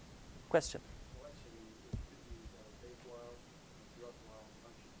 Question? Well, actually, it could be base while, throughout the while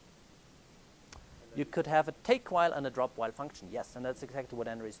function. You could have a take while and a drop while function. Yes, and that's exactly what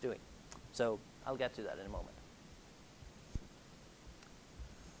Henry is doing. So I'll get to that in a moment.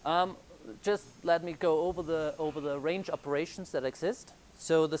 Just let me go over the range operations that exist.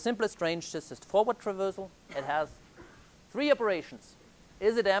 So the simplest range just is forward traversal. It has 3 operations.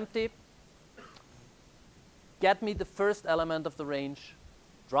 Is it empty? Get me the first element of the range.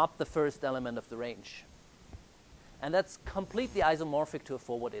 Drop the first element of the range. And that's completely isomorphic to a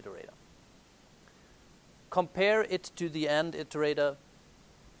forward iterator. Compare it to the end iterator,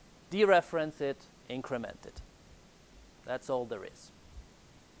 dereference it, increment it. That's all there is.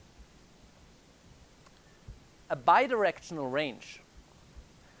 A bidirectional range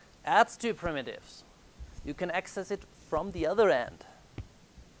adds 2 primitives. You can access it from the other end.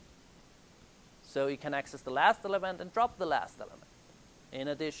 So you can access the last element and drop the last element, in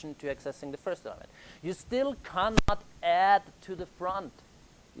addition to accessing the first element. You still cannot add to the front.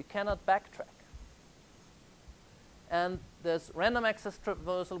 You cannot backtrack. And there's random access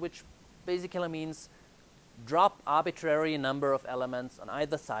traversal, which basically means drop arbitrary number of elements on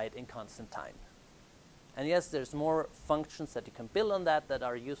either side in constant time. And yes, there's more functions that you can build on that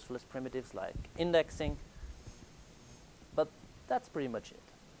are useful as primitives, like indexing. But that's pretty much it.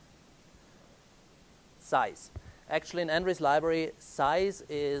 Size. Actually, in Henry's library, size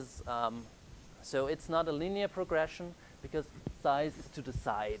is, so it's not a linear progression, because size is to the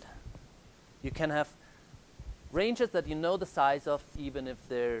side. You can have ranges that you know the size of, even if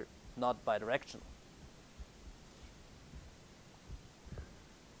they're not bidirectional.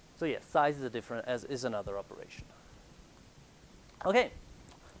 So yes, size is a different, is another operation. Okay,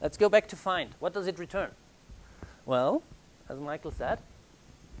 let's go back to find. What does it return? Well, as Michael said,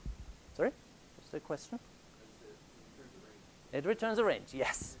 sorry, what's the question? It returns a range,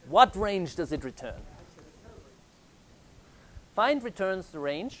 yes. What range does it return? Find returns the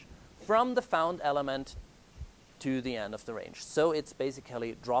range from the found element to the end of the range. So it's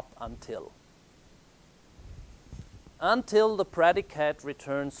basically drop until. Until the predicate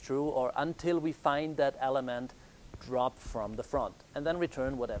returns true, or until we find that element, drop from the front, and then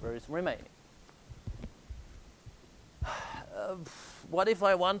return whatever is remaining. What if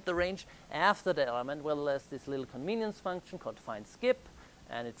I want the range after the element? Well, there's this little convenience function called find skip,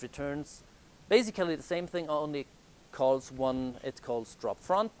 and it returns basically the same thing, only calls it calls drop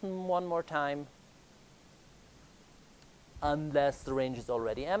front one more time, unless the range is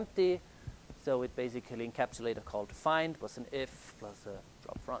already empty. So it basically encapsulates a call to find plus an if plus a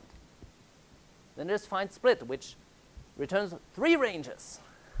drop front. Then there's find split, which returns 3 ranges.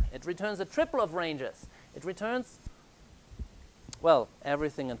 It returns a triple of ranges. It returns, well,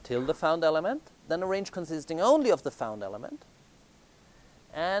 everything until the found element, then a range consisting only of the found element,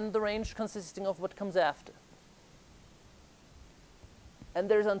 and the range consisting of what comes after. And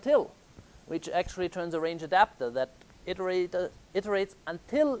there's until, which actually turns a range adapter that iterates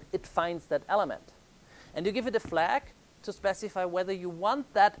until it finds that element. And you give it a flag to specify whether you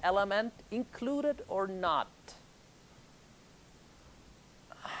want that element included or not.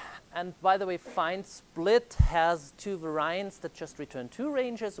 And by the way, find split has 2 variants that just return 2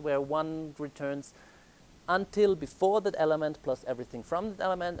 ranges, where one returns until before that element plus everything from that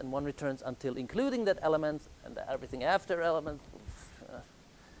element, and one returns until including that element and everything after element.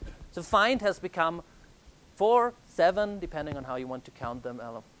 So find has become 4, 7, depending on how you want to count them,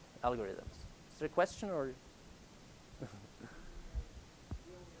 algorithms. Is there a question, or?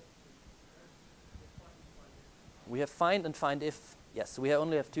 We have find and find if. Yes, we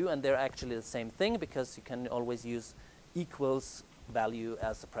only have 2, and they're actually the same thing, because you can always use equals value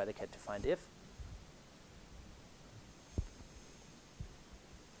as a predicate to find if.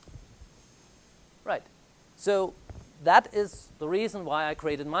 Right. So that is the reason why I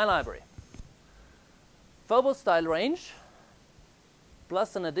created my library. Phobos style range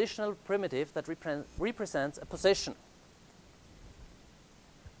plus an additional primitive that represents a position.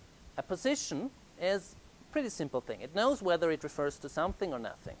 A position is a pretty simple thing. It knows whether it refers to something or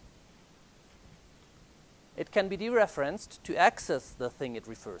nothing. It can be dereferenced to access the thing it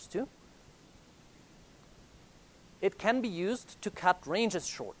refers to. It can be used to cut ranges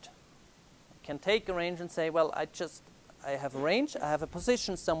short. You can take a range and say, well, I have a range, I have a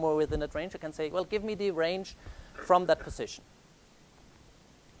position somewhere within that range. I can say, well, give me the range from that position.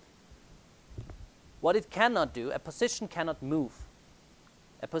 What it cannot do, a position cannot move.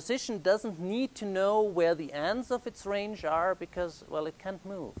 A position doesn't need to know where the ends of its range are, because, well, it can't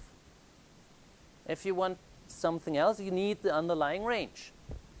move. If you want something else, you need the underlying range.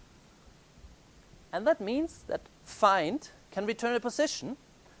 And that means that find can return a position,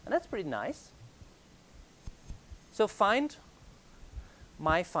 and that's pretty nice. So find,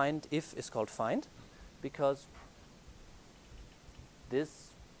 my find if is called find. because this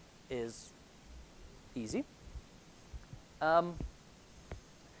is easy.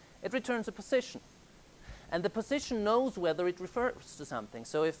 It returns a position. And the position knows whether it refers to something.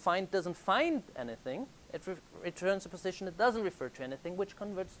 So if find doesn't find anything, it returns a position that doesn't refer to anything, which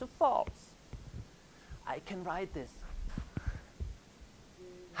converts to false. I can write this.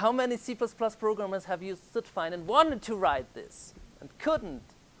 How many C++ programmers have used setFind and wanted to write this and couldn't?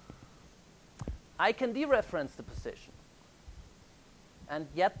 I can dereference the position and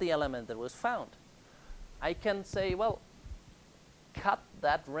get the element that was found. I can say, well, cut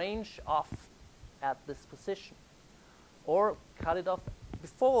that range off at this position, or cut it off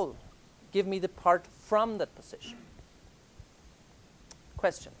before, give me the part from that position.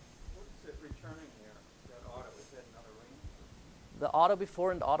 Question? What's it returning here? That auto, is that another range? The auto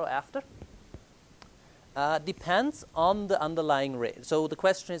before and auto after? Depends on the underlying range. So the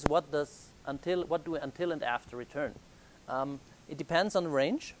question is, what do until and after return? It depends on the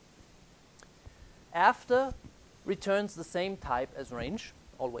range. After returns the same type as range,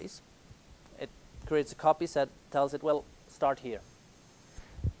 always. It creates a copy set, tells it, well, start here.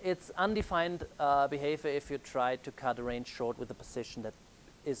 It's undefined behavior if you try to cut a range short with a position that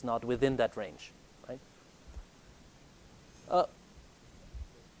is not within that range, right?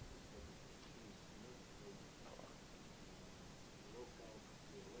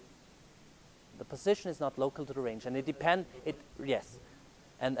 The position is not local to the range, and it depends. Yes,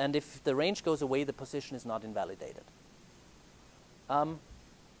 and if the range goes away, the position is not invalidated. And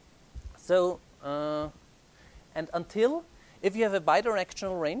until, if you have a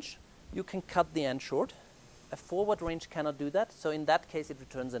bidirectional range, you can cut the end short. A forward range cannot do that, so in that case, it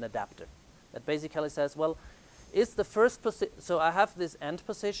returns an adapter that basically says, well, is the first position, so I have this end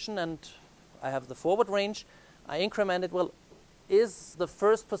position and I have the forward range. I increment it, well, is the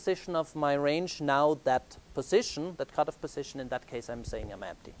first position of my range now that position, that cutoff position? In that case, I'm saying I'm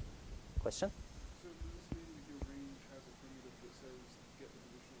empty. Question? So does this mean that your range has a primitive that says get the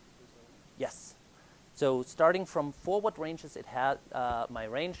position of the first element? Yes. So starting from forward ranges, it has my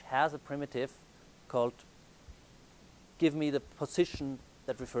range has a primitive called give me the position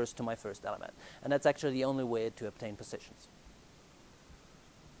that refers to my first element. And that's actually the only way to obtain positions.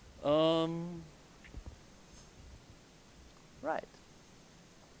 Right.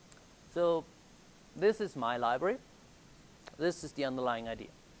 So this is my library. This is the underlying idea.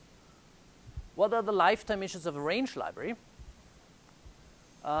 What are the lifetime issues of a range library?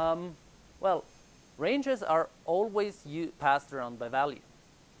 Well, ranges are always passed around by value.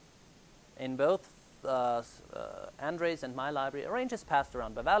 In both Andre's and my library, a range is passed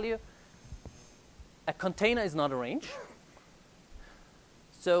around by value. A container is not a range.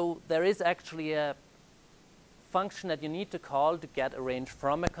 So there is actually a function that you need to call to get a range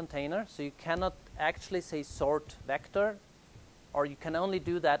from a container. So you cannot actually say sort vector, or you can only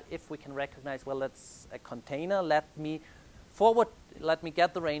do that if we can recognize, well, that's a container. Let me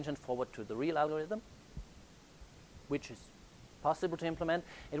get the range and forward to the real algorithm, which is possible to implement.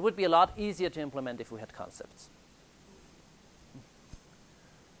 It would be a lot easier to implement if we had concepts.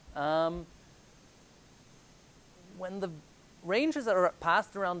 When the ranges are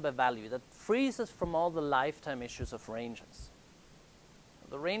passed around by value, that frees us from all the lifetime issues of ranges.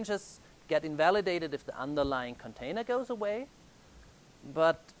 The ranges get invalidated if the underlying container goes away,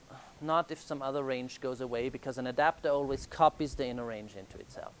 but not if some other range goes away, because an adapter always copies the inner range into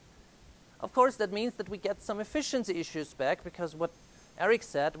itself. Of course, that means that we get some efficiency issues back, because what Eric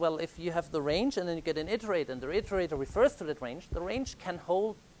said, well, if you have the range and then you get an iterator and the iterator refers to that range, the range can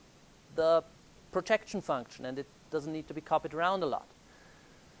hold the projection function and it doesn't need to be copied around a lot.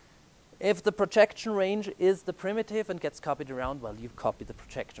 If the projection range is the primitive and gets copied around, well, you copy the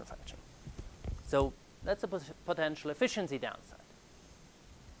projection function. So that's a potential efficiency downside.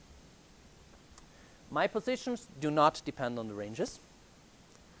 My positions do not depend on the ranges,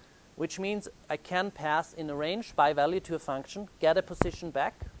 which means I can pass in a range by value to a function, get a position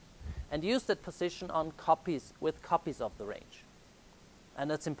back, and use that position on copies, with copies of the range. And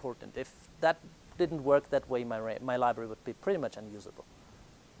that's important. If that didn't work that way, my library would be pretty much unusable.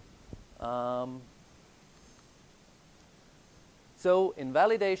 So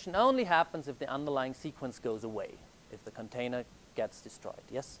invalidation only happens if the underlying sequence goes away, if the container gets destroyed.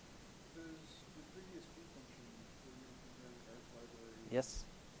 Yes? Does the previous fee function where you compared the Arch library, Yes?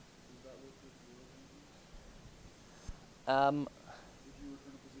 does that work with your ranges? Would you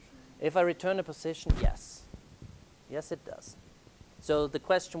return a position? If I return a position, yes. Yes, it does. So the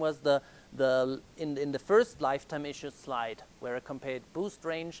question was in the first lifetime issues slide, where I compared boost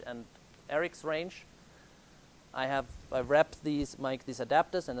range and Eric's range, I wrap these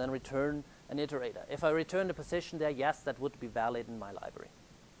adapters and then return an iterator. If I return the position there, yes, that would be valid in my library.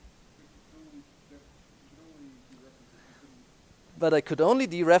 But I could only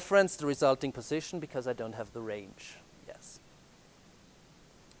dereference the resulting position because I don't have the range. Yes.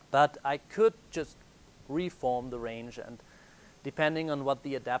 But I could just reform the range, and depending on what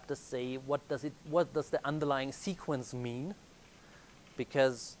the adapters say, what does the underlying sequence mean?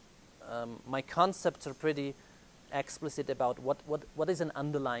 Because my concepts are pretty explicit about what is an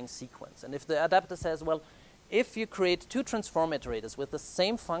underlying sequence. And if the adapter says, well, if you create two transform iterators with the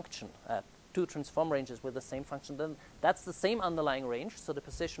same function, two transform ranges with the same function, then that's the same underlying range, so the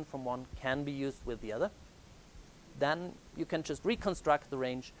position from one can be used with the other. Then you can just reconstruct the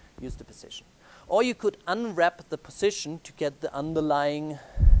range, use the position. Or you could unwrap the position to get the underlying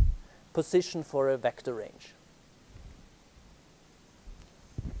position for a vector range.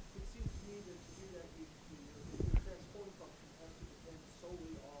 It seems to me that to do that, your transform function has to depend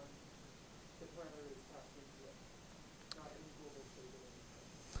solely on the parameter it's passed into it, not any global state or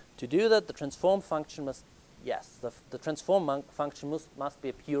anything. To do that, the transform function must, yes, the transform function must be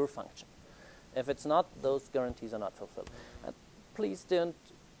a pure function. If it's not, those guarantees are not fulfilled. And please don't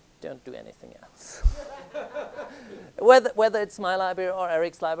do anything else. Whether it's my library or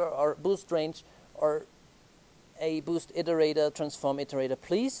Eric's library or boost range or a boost iterator, transform iterator,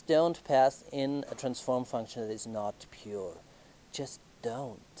 please don't pass in a transform function that is not pure. Just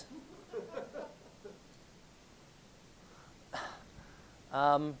don't.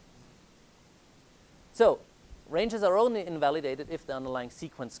 So, ranges are only invalidated if the underlying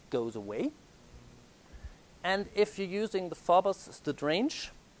sequence goes away. And if you're using the Phobos-stood range,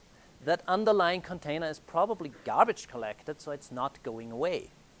 that underlying container is probably garbage collected, so it's not going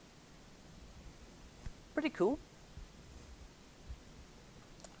away. Pretty cool.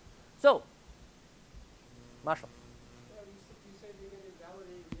 So, Marshall. Yeah, you said you're going to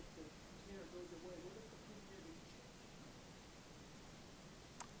invalidate if the container goes away. What if the container gets changed?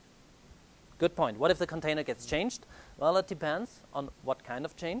 Good point. What if the container gets changed? Well, it depends on what kind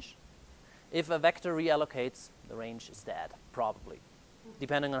of change. If a vector reallocates, the range is dead, probably,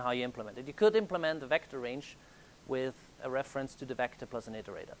 depending on how you implement it. You could implement a vector range with a reference to the vector plus an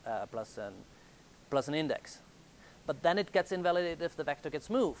iterator, plus an index. But then it gets invalidated if the vector gets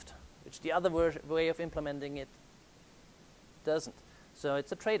moved, which the other way of implementing it doesn't. So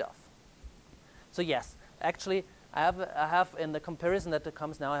it's a trade-off. So yes, actually, I have in the comparison that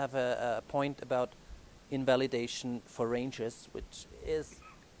comes now, I have a point about invalidation for ranges, which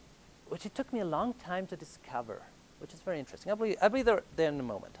it took me a long time to discover, which is very interesting. I'll be there in a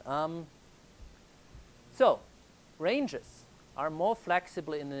moment. So, ranges are more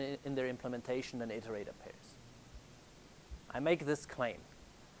flexible in their implementation than iterator pairs. I make this claim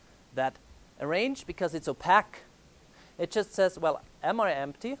that a range, because it's opaque, it just says, well, am I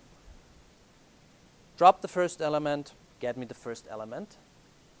empty? Drop the first element, get me the first element.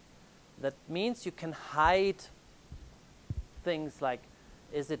 That means you can hide things like,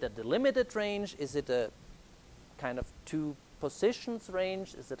 is it a delimited range? Is it a kind of two positions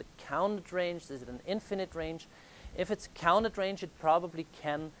range? Is it a counted range? Is it an infinite range? If it's counted range, it probably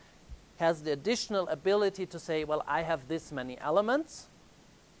has the additional ability to say, well, I have this many elements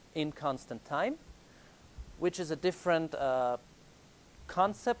in constant time, which is a different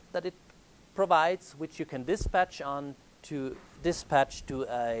concept that it provides, which you can dispatch to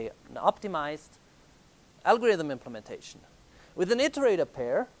an optimized algorithm implementation. With an iterator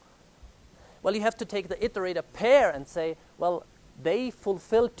pair, well, you have to take the iterator pair and say, well, they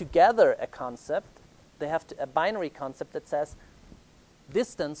fulfill together a concept. They have a binary concept that says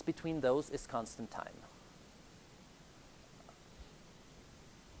distance between those is constant time.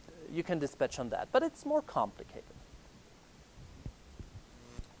 You can dispatch on that, but it's more complicated.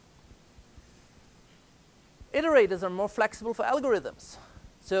 Iterators are more flexible for algorithms.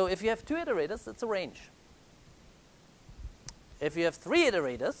 So if you have two iterators, that's a range. If you have three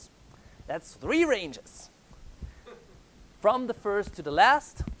iterators, that's three ranges. From the first to the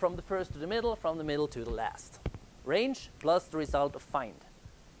last, from the first to the middle, from the middle to the last. Range plus the result of find.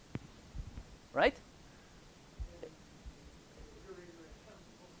 Right?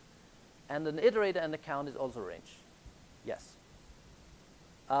 And an iterator and a count is also range. Yes.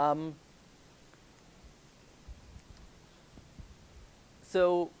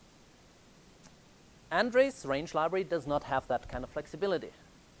 So Andre's range library does not have that kind of flexibility.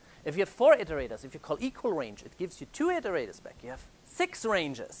 If you have 4 iterators, if you call equal range, it gives you 2 iterators back. You have 6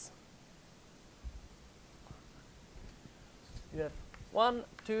 ranges. You have 1,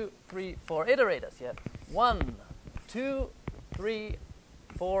 2, 3, 4 iterators. You have 1, 2, 3,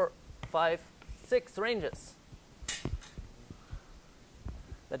 4, 5, 6 ranges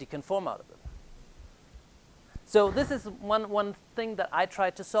that you can form out of them. So this is one thing that I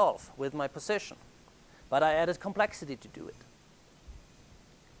tried to solve with my position, but I added complexity to do it.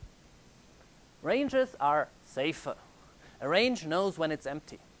 Ranges are safer. A range knows when it's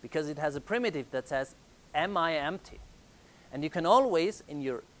empty because it has a primitive that says, am I empty? And you can always, in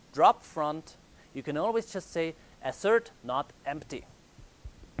your drop front, you can always just say, assert not empty.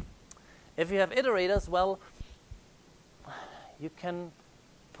 If you have iterators, well, you can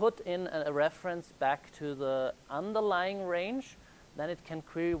put in a reference back to the underlying range. Then it can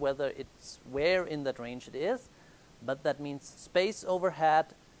query whether it's where in that range it is. But that means space overhead.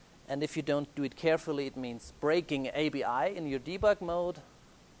 And if you don't do it carefully, it means breaking ABI in your debug mode.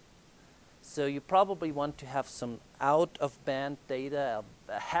 So you probably want to have some out-of-band data,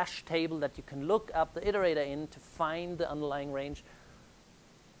 a hash table that you can look up the iterator in to find the underlying range.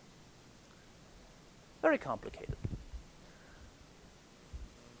 Very complicated.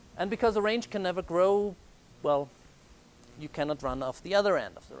 And because the range can never grow, well, you cannot run off the other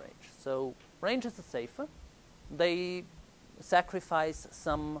end of the range. So ranges are safer. They sacrifice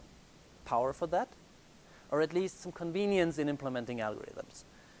some power for that, or at least some convenience in implementing algorithms.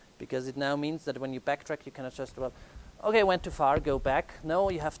 Because it now means that when you backtrack, you cannot just, well, okay, went too far, go back.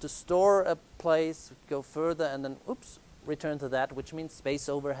 No, you have to store a place, go further, and then, oops, return to that, which means space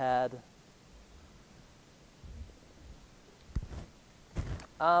overhead.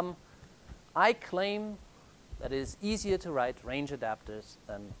 I claim that it is easier to write range adapters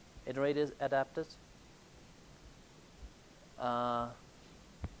than iterator adapters. I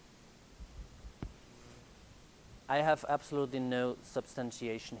have absolutely no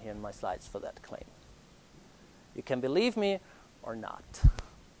substantiation here in my slides for that claim. You can believe me or not.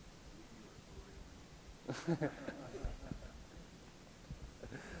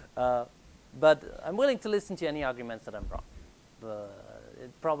 But I'm willing to listen to any arguments that I'm wrong. It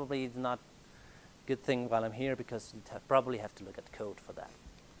probably is not a good thing while I'm here because you'd probably have to look at code for that.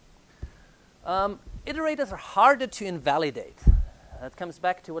 Iterators are harder to invalidate. That comes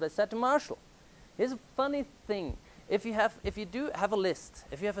back to what I said to Marshall. Here's a funny thing. If you do have a list,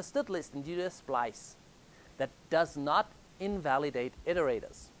 if you have a std list and you do a splice, that does not invalidate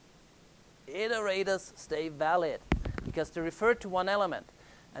iterators. Iterators stay valid because they refer to one element.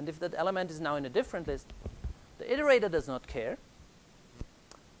 And if that element is now in a different list, the iterator does not care.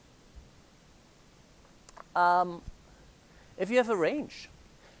 If you have a range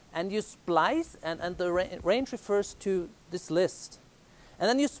and you splice, and the range refers to this list, and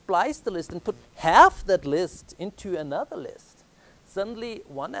then you splice the list and put half that list into another list, suddenly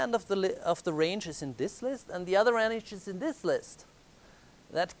one end of the range is in this list and the other end is in this list.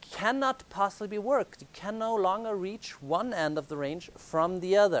 That cannot possibly work. You can no longer reach one end of the range from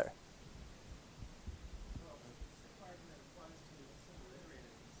the other.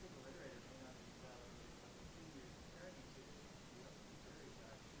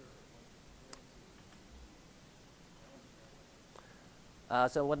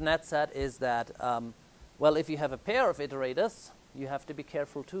 So what Nat said is that, well, if you have a pair of iterators, you have to be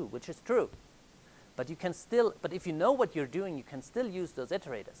careful too, which is true. But you can still, but if you know what you're doing, you can still use those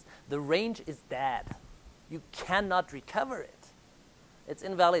iterators. The range is dead. You cannot recover it. It's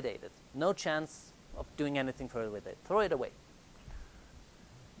invalidated. No chance of doing anything further with it. Throw it away.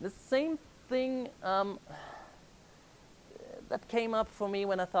 The same thing that came up for me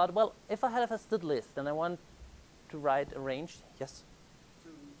when I thought, well, if I have a std list and I want to write a range, yes? So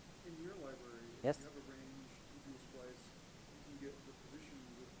in your library, yes? if you have a range, you do a splice, you can get the position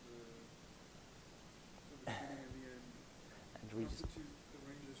with the beginning and the end, and substitute the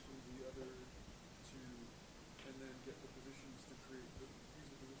ranges from the other two, and then get the positions to create,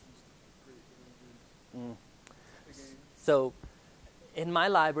 use the positions to create the ranges again. So in my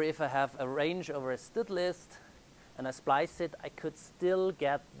library, if I have a range over a std list and I splice it, I could still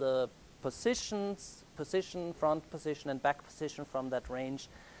get the positions, front position and back position from that range,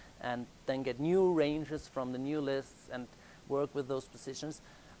 and then get new ranges from the new lists and work with those positions.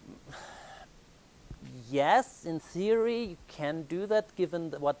 Yes, in theory, you can do that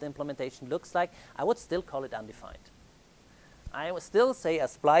given what the implementation looks like. I would still call it undefined. I would still say a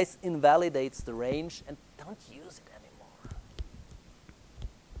splice invalidates the range and don't use it anymore.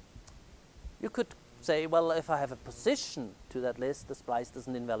 You could say, well, if I have a position to that list, the splice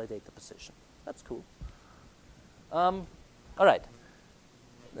doesn't invalidate the position. That's cool. All right.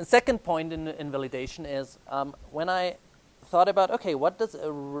 The second point in invalidation is when I thought about, okay, what does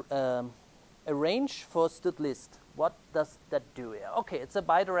a range for std list, what does that do? Okay, it's a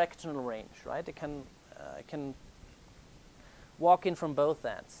bidirectional range, right? It can walk in from both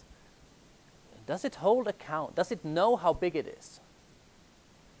ends. Does it hold account? Does it know how big it is?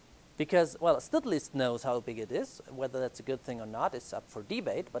 Because, well, std list knows how big it is. Whether that's a good thing or not is up for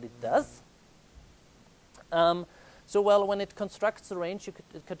debate, but it does. So, well, when it constructs the range, it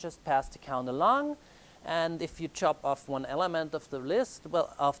could just pass the count along. And if you chop off one element of the list,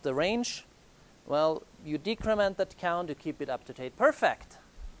 well, of the range, well, you decrement that count, you keep it up to date. Perfect.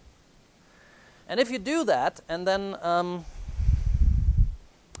 And if you do that, and then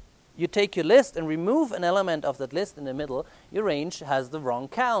you take your list and remove an element of that list in the middle, your range has the wrong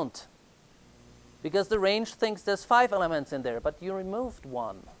count. Because the range thinks there's 5 elements in there, but you removed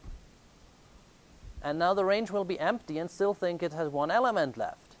 1. And now the range will be empty and still think it has 1 element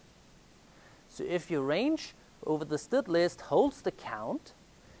left. So if your range over the std list holds the count,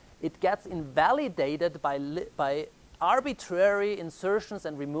 it gets invalidated by arbitrary insertions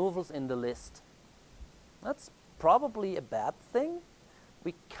and removals in the list. That's probably a bad thing.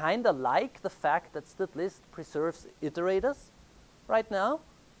 We kind of like the fact that std list preserves iterators right now.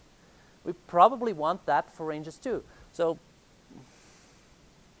 We probably want that for ranges too. So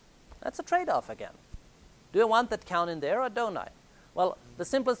that's a trade-off again. Do I want that count in there or don't I? Well, the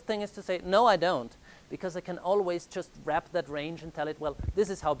simplest thing is to say, no, I don't, because I can always just wrap that range and tell it, well, this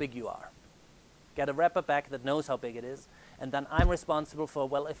is how big you are. Get a wrapper back that knows how big it is, and then I'm responsible for,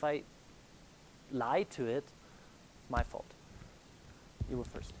 well, if I lie to it, it's my fault. You were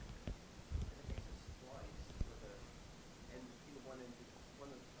first.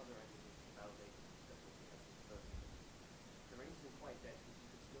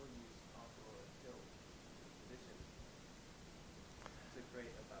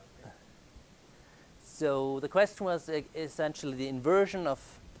 So the question was essentially the inversion of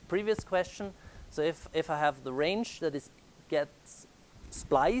the previous question. So if I have the range that gets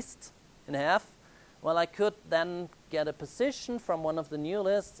spliced in half, well, I could then get a position from one of the new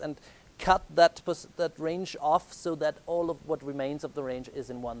lists and cut that range off so that all of what remains of the range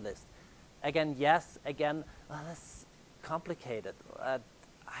is in one list. Again, yes, again, well, that's complicated. I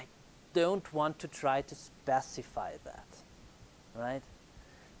don't want to try to specify that, right?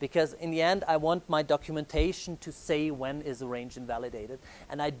 Because in the end, I want my documentation to say when is a range invalidated.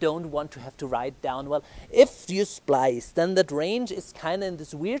 And I don't want to have to write down, well, if you splice, then that range is kind of in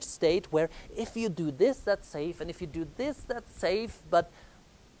this weird state where if you do this, that's safe. And if you do this, that's safe. But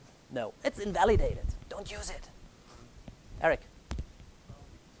no, it's invalidated. Don't use it. Eric.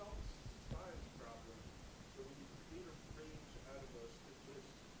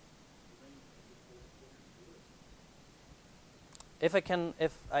 If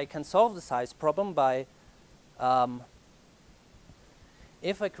I can solve the size problem by,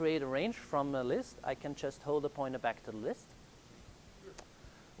 if I create a range from a list, I can just hold a pointer back to the list.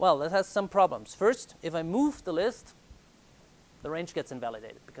 Well, that has some problems. First, if I move the list, the range gets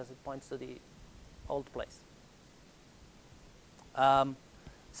invalidated because it points to the old place.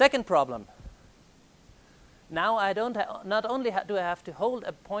 Second problem. Now I don't not only do I have to hold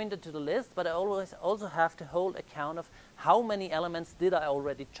a pointer to the list, but I also have to hold a count of how many elements did I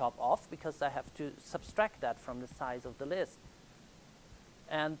already chop off, because I have to subtract that from the size of the list.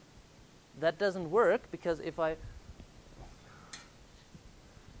 And that doesn't work, because if I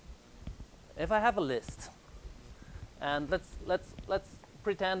have a list, and let's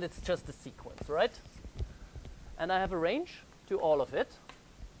pretend it's just a sequence, right? And I have a range to all of it.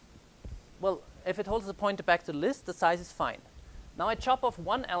 Well, if it holds the pointer back to the list, the size is fine. Now I chop off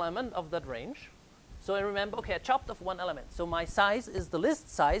one element of that range. So I remember, okay, I chopped off one element. So my size is the list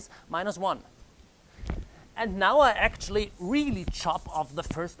size minus 1. And now I actually really chop off the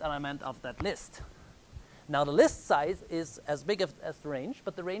first element of that list. Now the list size is as big as the range,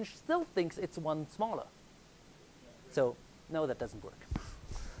 but the range still thinks it's one smaller. So no, that doesn't work.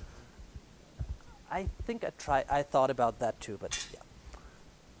 I think I thought about that too, but yeah.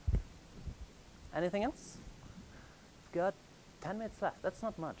 Anything else? We've got 10 minutes left. That's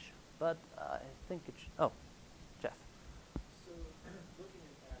not much, but I think it should. Oh, Jeff. So, looking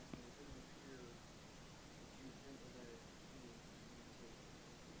at that, it doesn't appear that you implemented any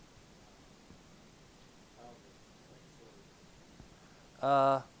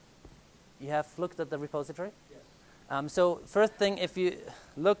You have looked at the repository? Yes. So first thing, if you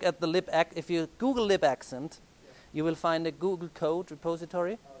look at the if you Google libaccent, you will find a Google Code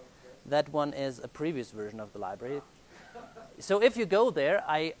repository. That one is a previous version of the library. So if you go there,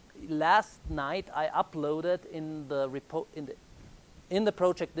 last night I uploaded in the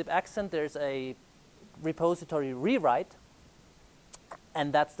project libaccent. There's a repository rewrite,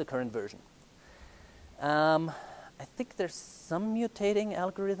 and that's the current version. I think there's some mutating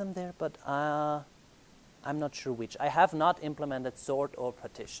algorithm there, but I'm not sure which. I have not implemented sort or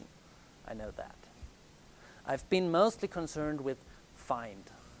partition. I know that. I've been mostly concerned with find.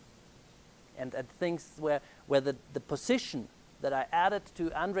 and things where the position that I added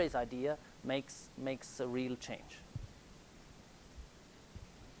to Andre's idea makes a real change.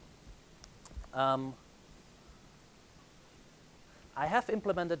 I have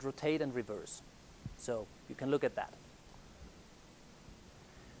implemented rotate and reverse, so you can look at that.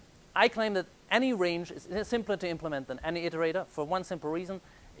 I claim that any range is simpler to implement than any iterator for one simple reason.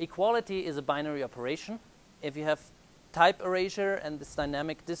 Equality is a binary operation. If you have type erasure and this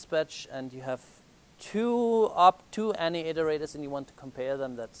dynamic dispatch and you have two any iterators and you want to compare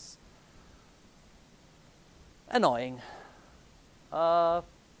them, that's annoying. Well,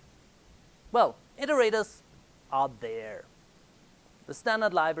 iterators are there. The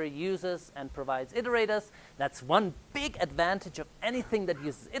standard library uses and provides iterators. That's one big advantage of anything that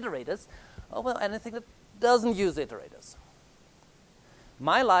uses iterators over anything that doesn't use iterators.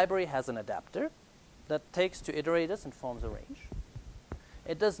 My library has an adapter that takes two iterators and forms a range.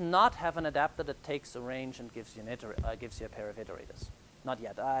 It does not have an adapter that takes a range and gives you a pair of iterators. Not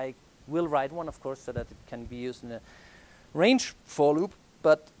yet. I will write one, of course, so that it can be used in a range for loop.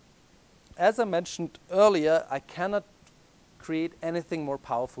 But as I mentioned earlier, I cannot create anything more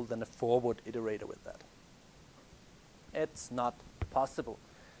powerful than a forward iterator with that. It's not possible.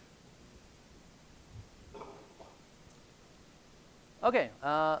 Okay,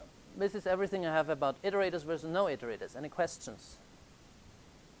 this is everything I have about iterators versus no iterators. Any questions?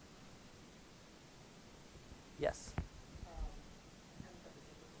 Yes.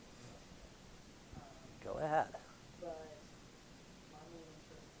 Go ahead.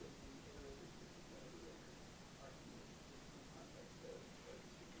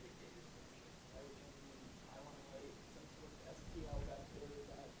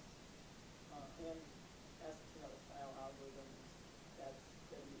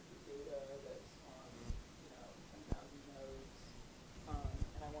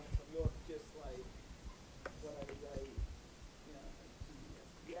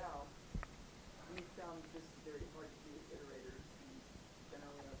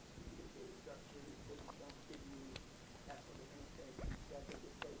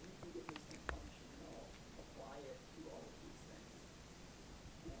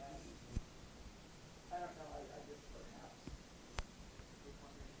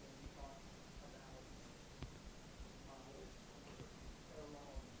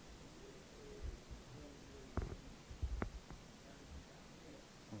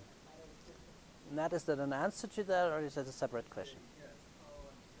 Nat, is that an answer to that, or is that a separate question? Yeah, it's a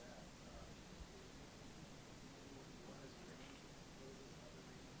follow-on to that. One is range, other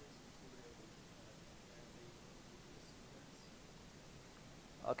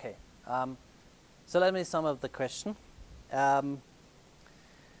range, Okay. So let me sum up the question.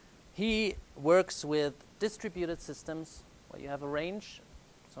 He works with distributed systems where you have a range,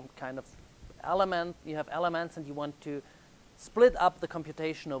 some kind of element. You have elements, and you want to split up the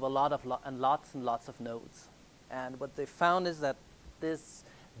computation over lots and lots of nodes. And what they found is that this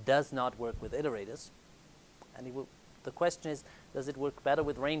does not work with iterators. And the question is, does it work better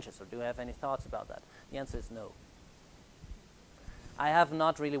with ranges, or do you have any thoughts about that? The answer is no. I have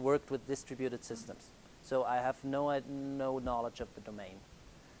not really worked with distributed systems, so I have no knowledge of the domain.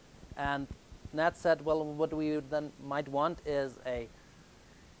 And Nat said, well, what we then might want is a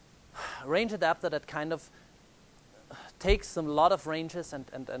range adapter that kind of takes a lot of ranges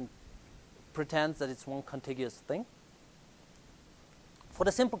and pretends that it's one contiguous thing. For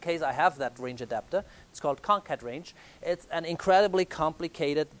the simple case, I have that range adapter. It's called concat range. It's an incredibly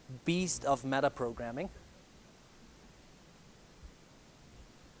complicated beast of metaprogramming.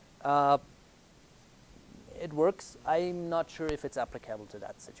 It works. I'm not sure if it's applicable to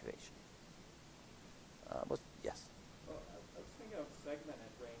that situation. Yes? Well, I was thinking of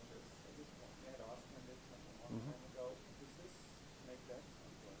segmented ranges. I just Matt Austin did something long time ago. Does this make that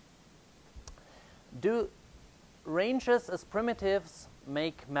simpler? Do ranges as primitives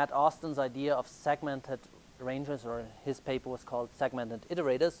make Matt Austin's idea of segmented ranges, or his paper was called segmented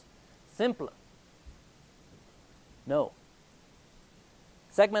iterators, simpler? No.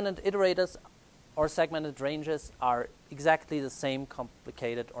 Segmented iterators or segmented ranges are exactly the same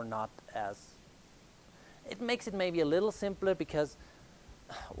complicated or not as. It makes it maybe a little simpler because,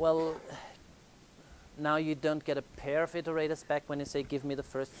 well, now you don't get a pair of iterators back when you say give me the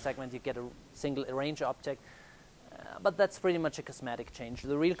first segment. You get a single range object, but that's pretty much a cosmetic change.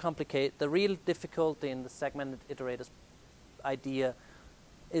 The real difficulty in the segmented iterators idea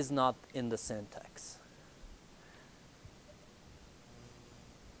is not in the syntax.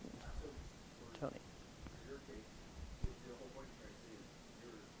 Tony. In your case, your whole point you're trying to say is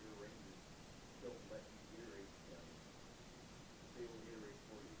your ranges don't let you iterate them. They will iterate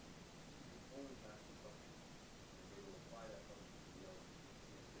for you.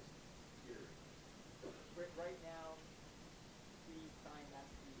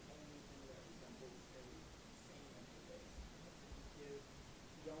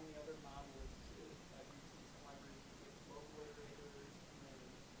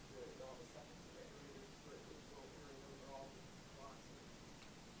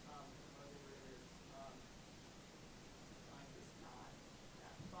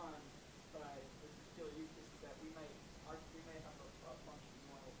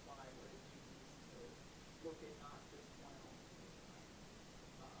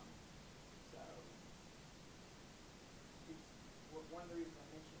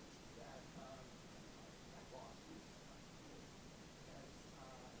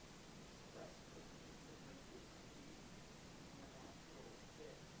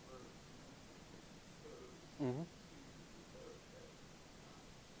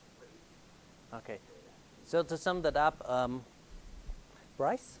 Okay. So to sum that up,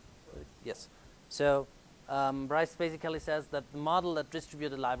 Bryce? Yes. So Bryce basically says that the model that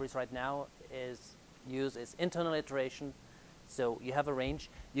distributed libraries right now is internal iteration. So you have a range.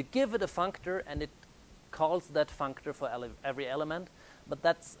 You give it a functor, and it calls that functor for every element. But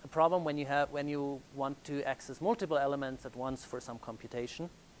that's a problem when you want to access multiple elements at once for some computation.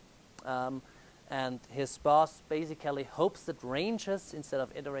 And his boss basically hopes that ranges instead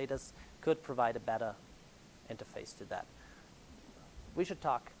of iterators could provide a better interface to that. We should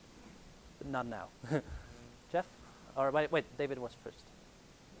talk, but not now. Jeff? Or wait, David was first.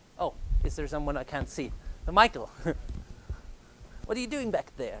 Oh, is there someone I can't see? Michael. What are you doing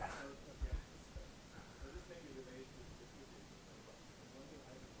back there?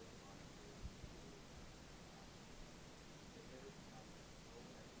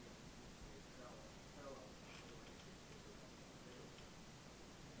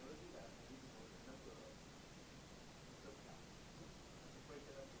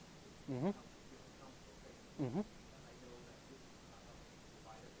 Mm-hmm. Mm-hmm.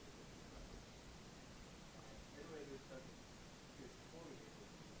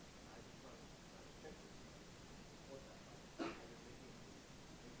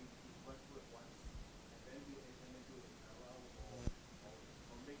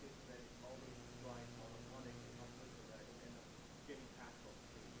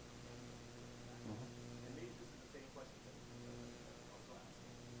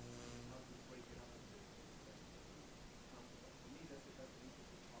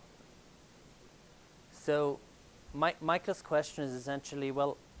 So Michael's question is essentially,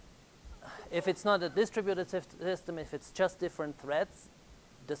 well, if it's not a distributed system, if it's just different threads,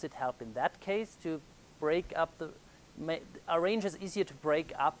 does it help in that case to break up a range is easier to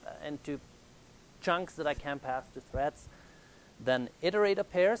break up into chunks that I can pass to threads than iterator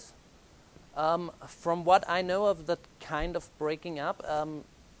pairs? From what I know of that kind of breaking up,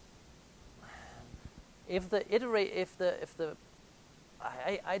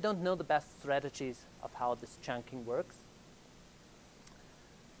 I don't know the best strategies of how this chunking works.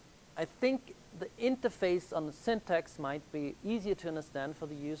 I think the interface on the syntax might be easier to understand for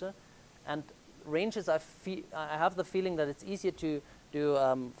the user, and ranges I have the feeling that it's easier to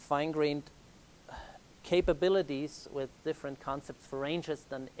do fine-grained capabilities with different concepts for ranges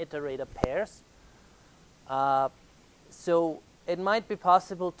than iterator pairs. So it might be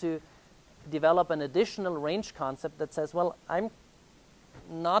possible to develop an additional range concept that says, well, I'm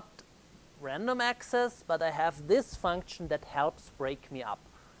not random access, but I have this function that helps break me up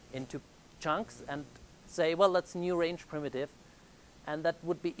into chunks and say, well, that's a new range primitive. And that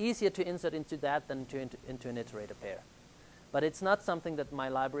would be easier to insert into that than into an iterator pair. But it's not something that my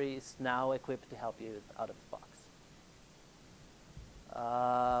library is now equipped to help you out of the box.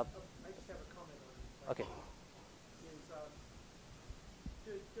 I just have a comment on it. Okay.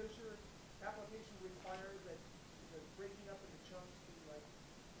 Does your application require that the breaking up into chunks be like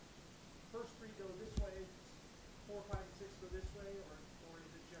first 3 go this way, 4, 5, and 6 go this way, or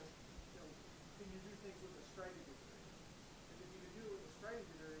is it just, can you do things with a striated iterator? Because if you could do it with a striated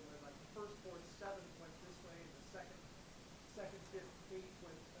iterator where like the first, 4th, 7th went this way, and the second, 5th, 8th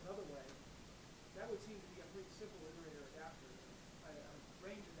went another way, that would seem to be a pretty simple iterator adapter. A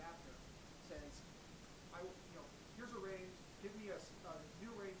range adapter says, here's a range, give me a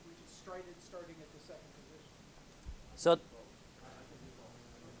new range which is striated starting at the 2nd position. So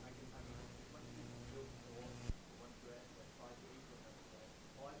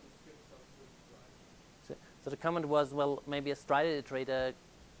So the comment was, well, maybe a striated iterator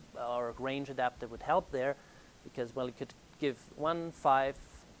or a range adapter would help there, because, well, you could give 1, 5,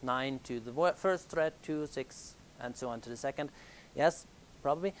 9 to the first thread, 2, 6, and so on to the second. Yes,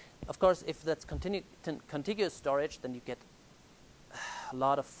 probably. Of course, if that's contiguous storage, then you get a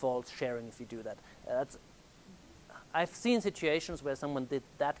lot of false sharing if you do that. I've seen situations where someone did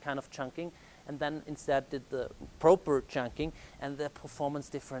that kind of chunking and then instead did the proper chunking, and the performance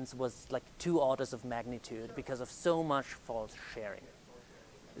difference was like 2 orders of magnitude because of so much false sharing.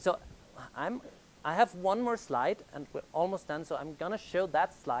 So I have one more slide, and we're almost done, so I'm going to show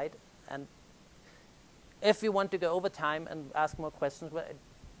that slide. And if you want to go over time and ask more questions,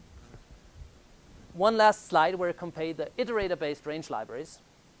 one last slide where I compare the iterator-based range libraries.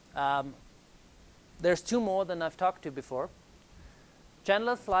 There's 2 more than I've talked to before.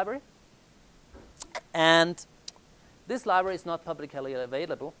 Chandler's library. And this library is not publicly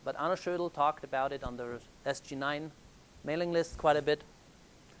available, but Arno Schödel talked about it on the SG9 mailing list quite a bit.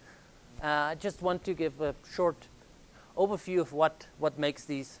 I just want to give a short overview of what makes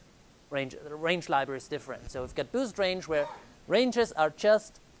these range libraries different. So we've got boost range, where ranges are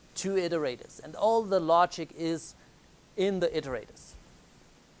just two iterators, and all the logic is in the iterators.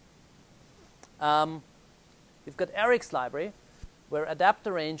 We've got Eric's library, where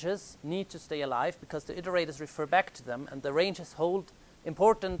adapter ranges need to stay alive because the iterators refer back to them, and the ranges hold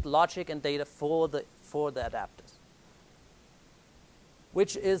important logic and data for the adapters,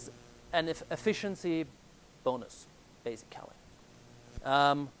 which is an efficiency bonus, basically.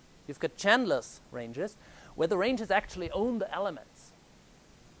 You've got Chandler's ranges, where the ranges actually own the elements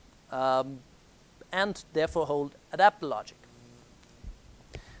and therefore hold adapter logic.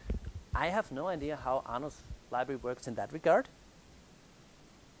 I have no idea how Arno's library works in that regard.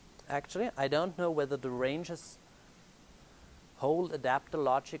 Actually, I don't know whether the ranges hold adapter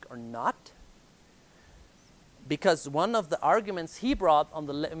logic or not, because one of the arguments he brought on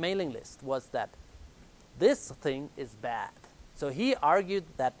the mailing list was that this thing is bad. So he argued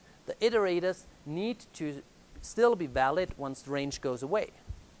that the iterators need to still be valid once the range goes away,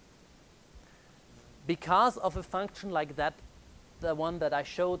 because of a function like that, the one that I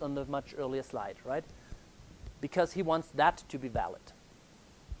showed on the much earlier slide, right? Because he wants that to be valid.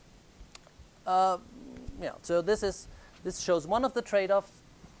 Yeah, so this shows one of the trade-offs.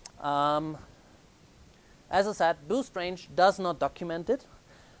 As I said, boost range does not document it,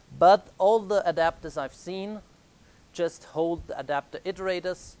 but all the adapters I've seen just hold the adapter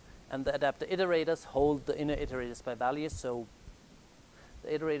iterators, and the adapter iterators hold the inner iterators by value, so the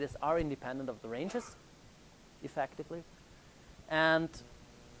iterators are independent of the ranges, effectively. And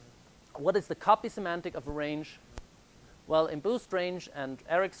what is the copy semantic of a range? Well, in boost range and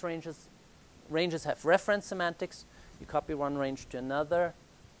Eric's ranges have reference semantics. You copy one range to another.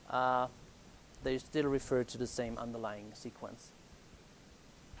 They still refer to the same underlying sequence.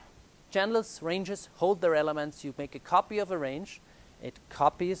 Chandler's ranges hold their elements. You make a copy of a range. It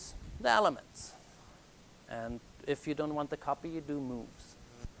copies the elements. And if you don't want the copy, you do moves.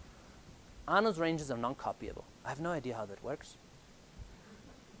 Arno's ranges are non-copyable. I have no idea how that works.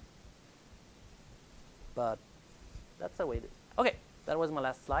 But that's the way it is. Okay, that was my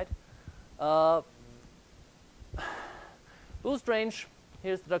last slide. Boost range,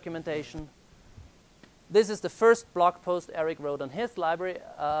 here's the documentation. This is the first blog post Eric wrote on his library,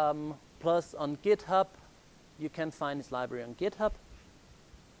 plus on GitHub. You can find his library on GitHub.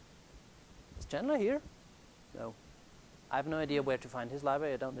 Is Chandler here? No. I have no idea where to find his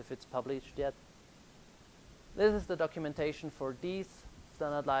library. I don't know if it's published yet. This is the documentation for D's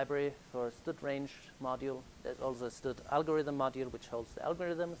standard library for stud range module. There's also a stud algorithm module which holds the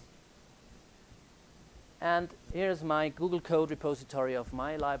algorithms. And here's my Google Code repository of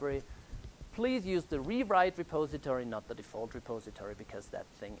my library. Please use the rewrite repository, not the default repository, because that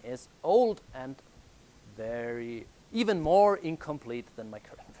thing is old and even more incomplete than my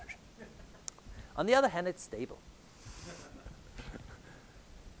current version. On the other hand, it's stable.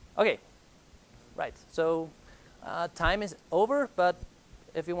 Okay, right, so time is over, but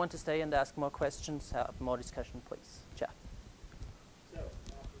if you want to stay and ask more questions, have more discussion, please. Jeff. So,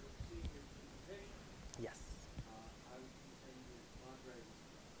 after seeing your presentation, Yes. I would be saying that Andre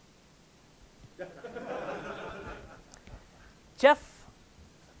is Jeff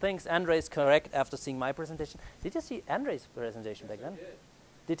thinks Andre is correct after seeing my presentation. Did you see Andre's presentation back then? I did.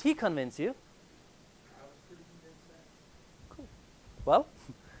 Did he convince you? I was pretty convinced that. Cool. Well,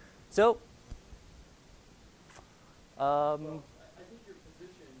 so Well, I think your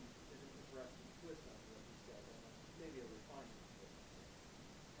position is an interesting twist on what you said, and maybe a refinement, but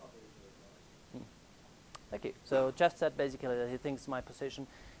probably a good advice. thank you. So Jeff said basically that he thinks my position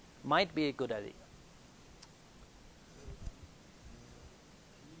might be a good idea.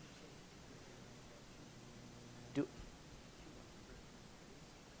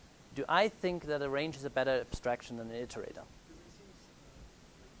 Do I think that a range is a better abstraction than an iterator?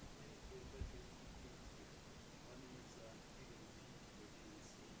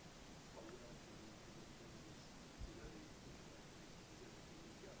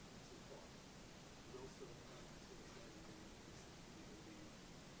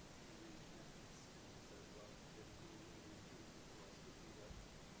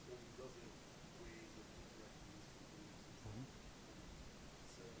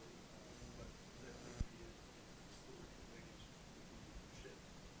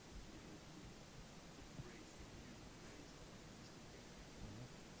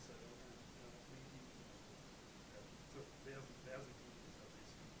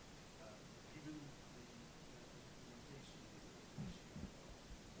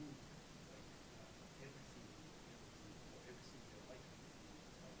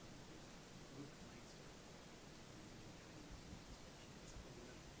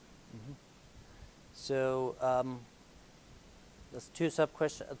 So there's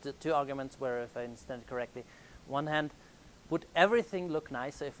two arguments where, if I understand it correctly, one hand, would everything look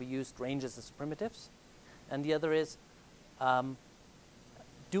nicer if we used ranges as primitives? And the other is,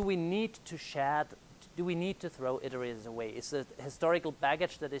 do we need to throw iterators away? Is it historical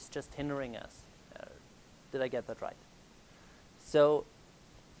baggage that is just hindering us? Did I get that right? So,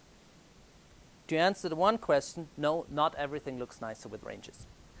 to answer the one question, no, not everything looks nicer with ranges.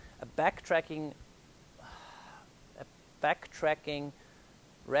 A backtracking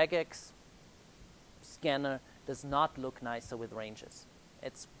regex scanner does not look nicer with ranges.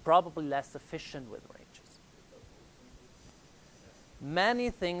 It's probably less efficient with ranges. Many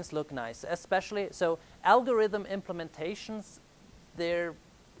things look nice, especially, so algorithm implementations,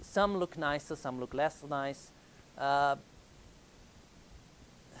 some look nicer, some look less nice.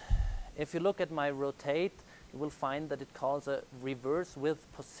 If you look at my rotate, you will find that it calls a reverse with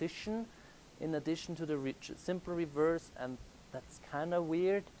position in addition to the simple reverse, and that's kind of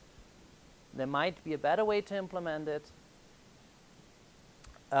weird. There might be a better way to implement it.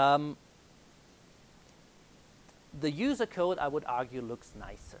 The user code, I would argue, looks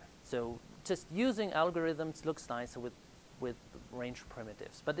nicer. So just using algorithms looks nicer with range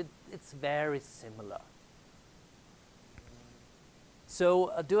primitives, but it's very similar.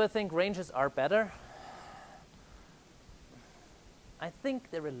 So do I think ranges are better? I think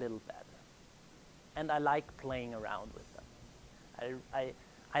they're a little better. And I like playing around with them.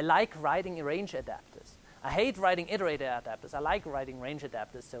 I like writing range adapters. I hate writing iterator adapters. I like writing range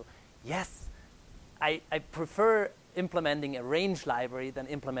adapters. So yes, I prefer implementing a range library than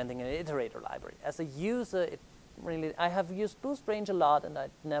implementing an iterator library. As a user, I have used boost range a lot, and I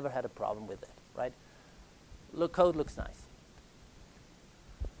never had a problem with it, right? Code looks nice.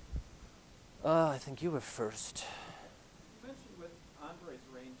 I think you were first. You mentioned with Andre's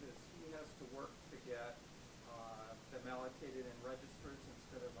ranges, he has to work to get them allocated in registers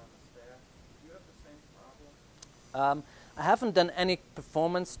instead of on the stack. Do you have the same problem? I haven't done any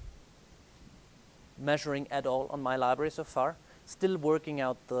performance measuring at all on my library so far. Still working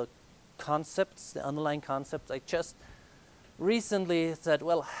out the concepts, the underlying concepts. I just recently said,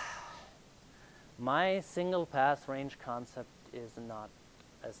 well, my single pass range concept is not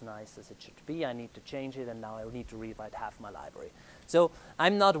as nice as it should be. I need to change it, and now I need to rewrite half my library. So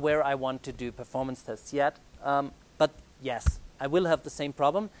I'm not where I want to do performance tests yet, but yes, I will have the same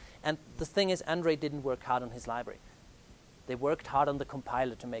problem. And the thing is, Andre didn't work hard on his library. They worked hard on the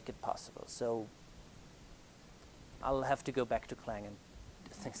compiler to make it possible. So I'll have to go back to Clang and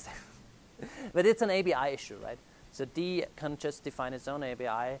do things there. But it's an ABI issue, right? So D can just define its own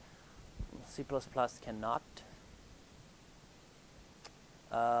ABI. C++ cannot.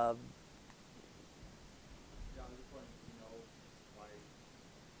 Yeah, I'm just wanting to know why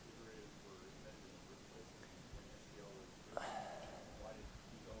iterators were invented in the first place when SQL was why did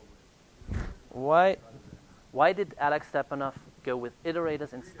he go with Why did Alex Stepanov go with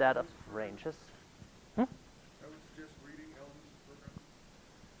iterators instead of ranges? I was just reading elements of programming.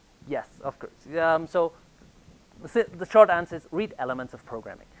 Yes, of course. So the short answer is read elements of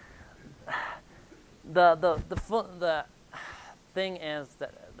programming. The thing is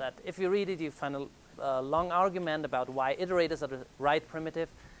that if you read it, you find a long argument about why iterators are the right primitive.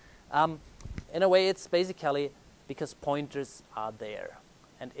 In a way, it's basically because pointers are there,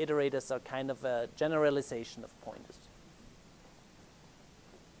 and iterators are kind of a generalization of pointers.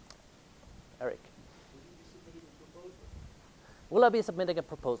 Eric. Will I be submitting a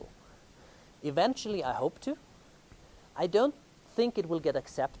proposal? Eventually, I hope to. I don't think it will get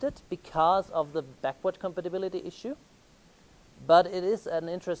accepted because of the backward compatibility issue. But it is an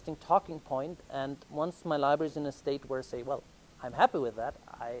interesting talking point, and once my library is in a state where I say, well, I'm happy with that,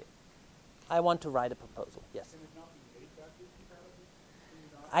 I want to write a proposal, yes. Can it not be made backwards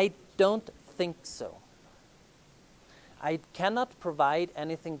compatible? I don't think so. I cannot provide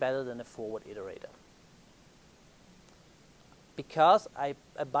anything better than a forward iterator. Because a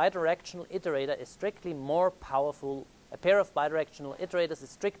bidirectional iterator is strictly more powerful, a pair of bidirectional iterators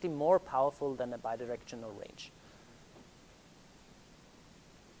is strictly more powerful than a bidirectional range.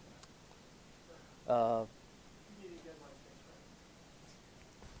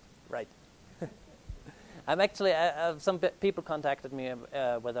 Right. I'm actually, some people contacted me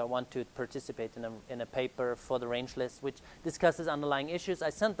whether I want to participate in a paper for the range list, which discusses underlying issues. I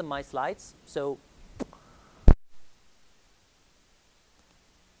sent them my slides, so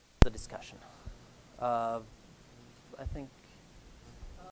the discussion. I think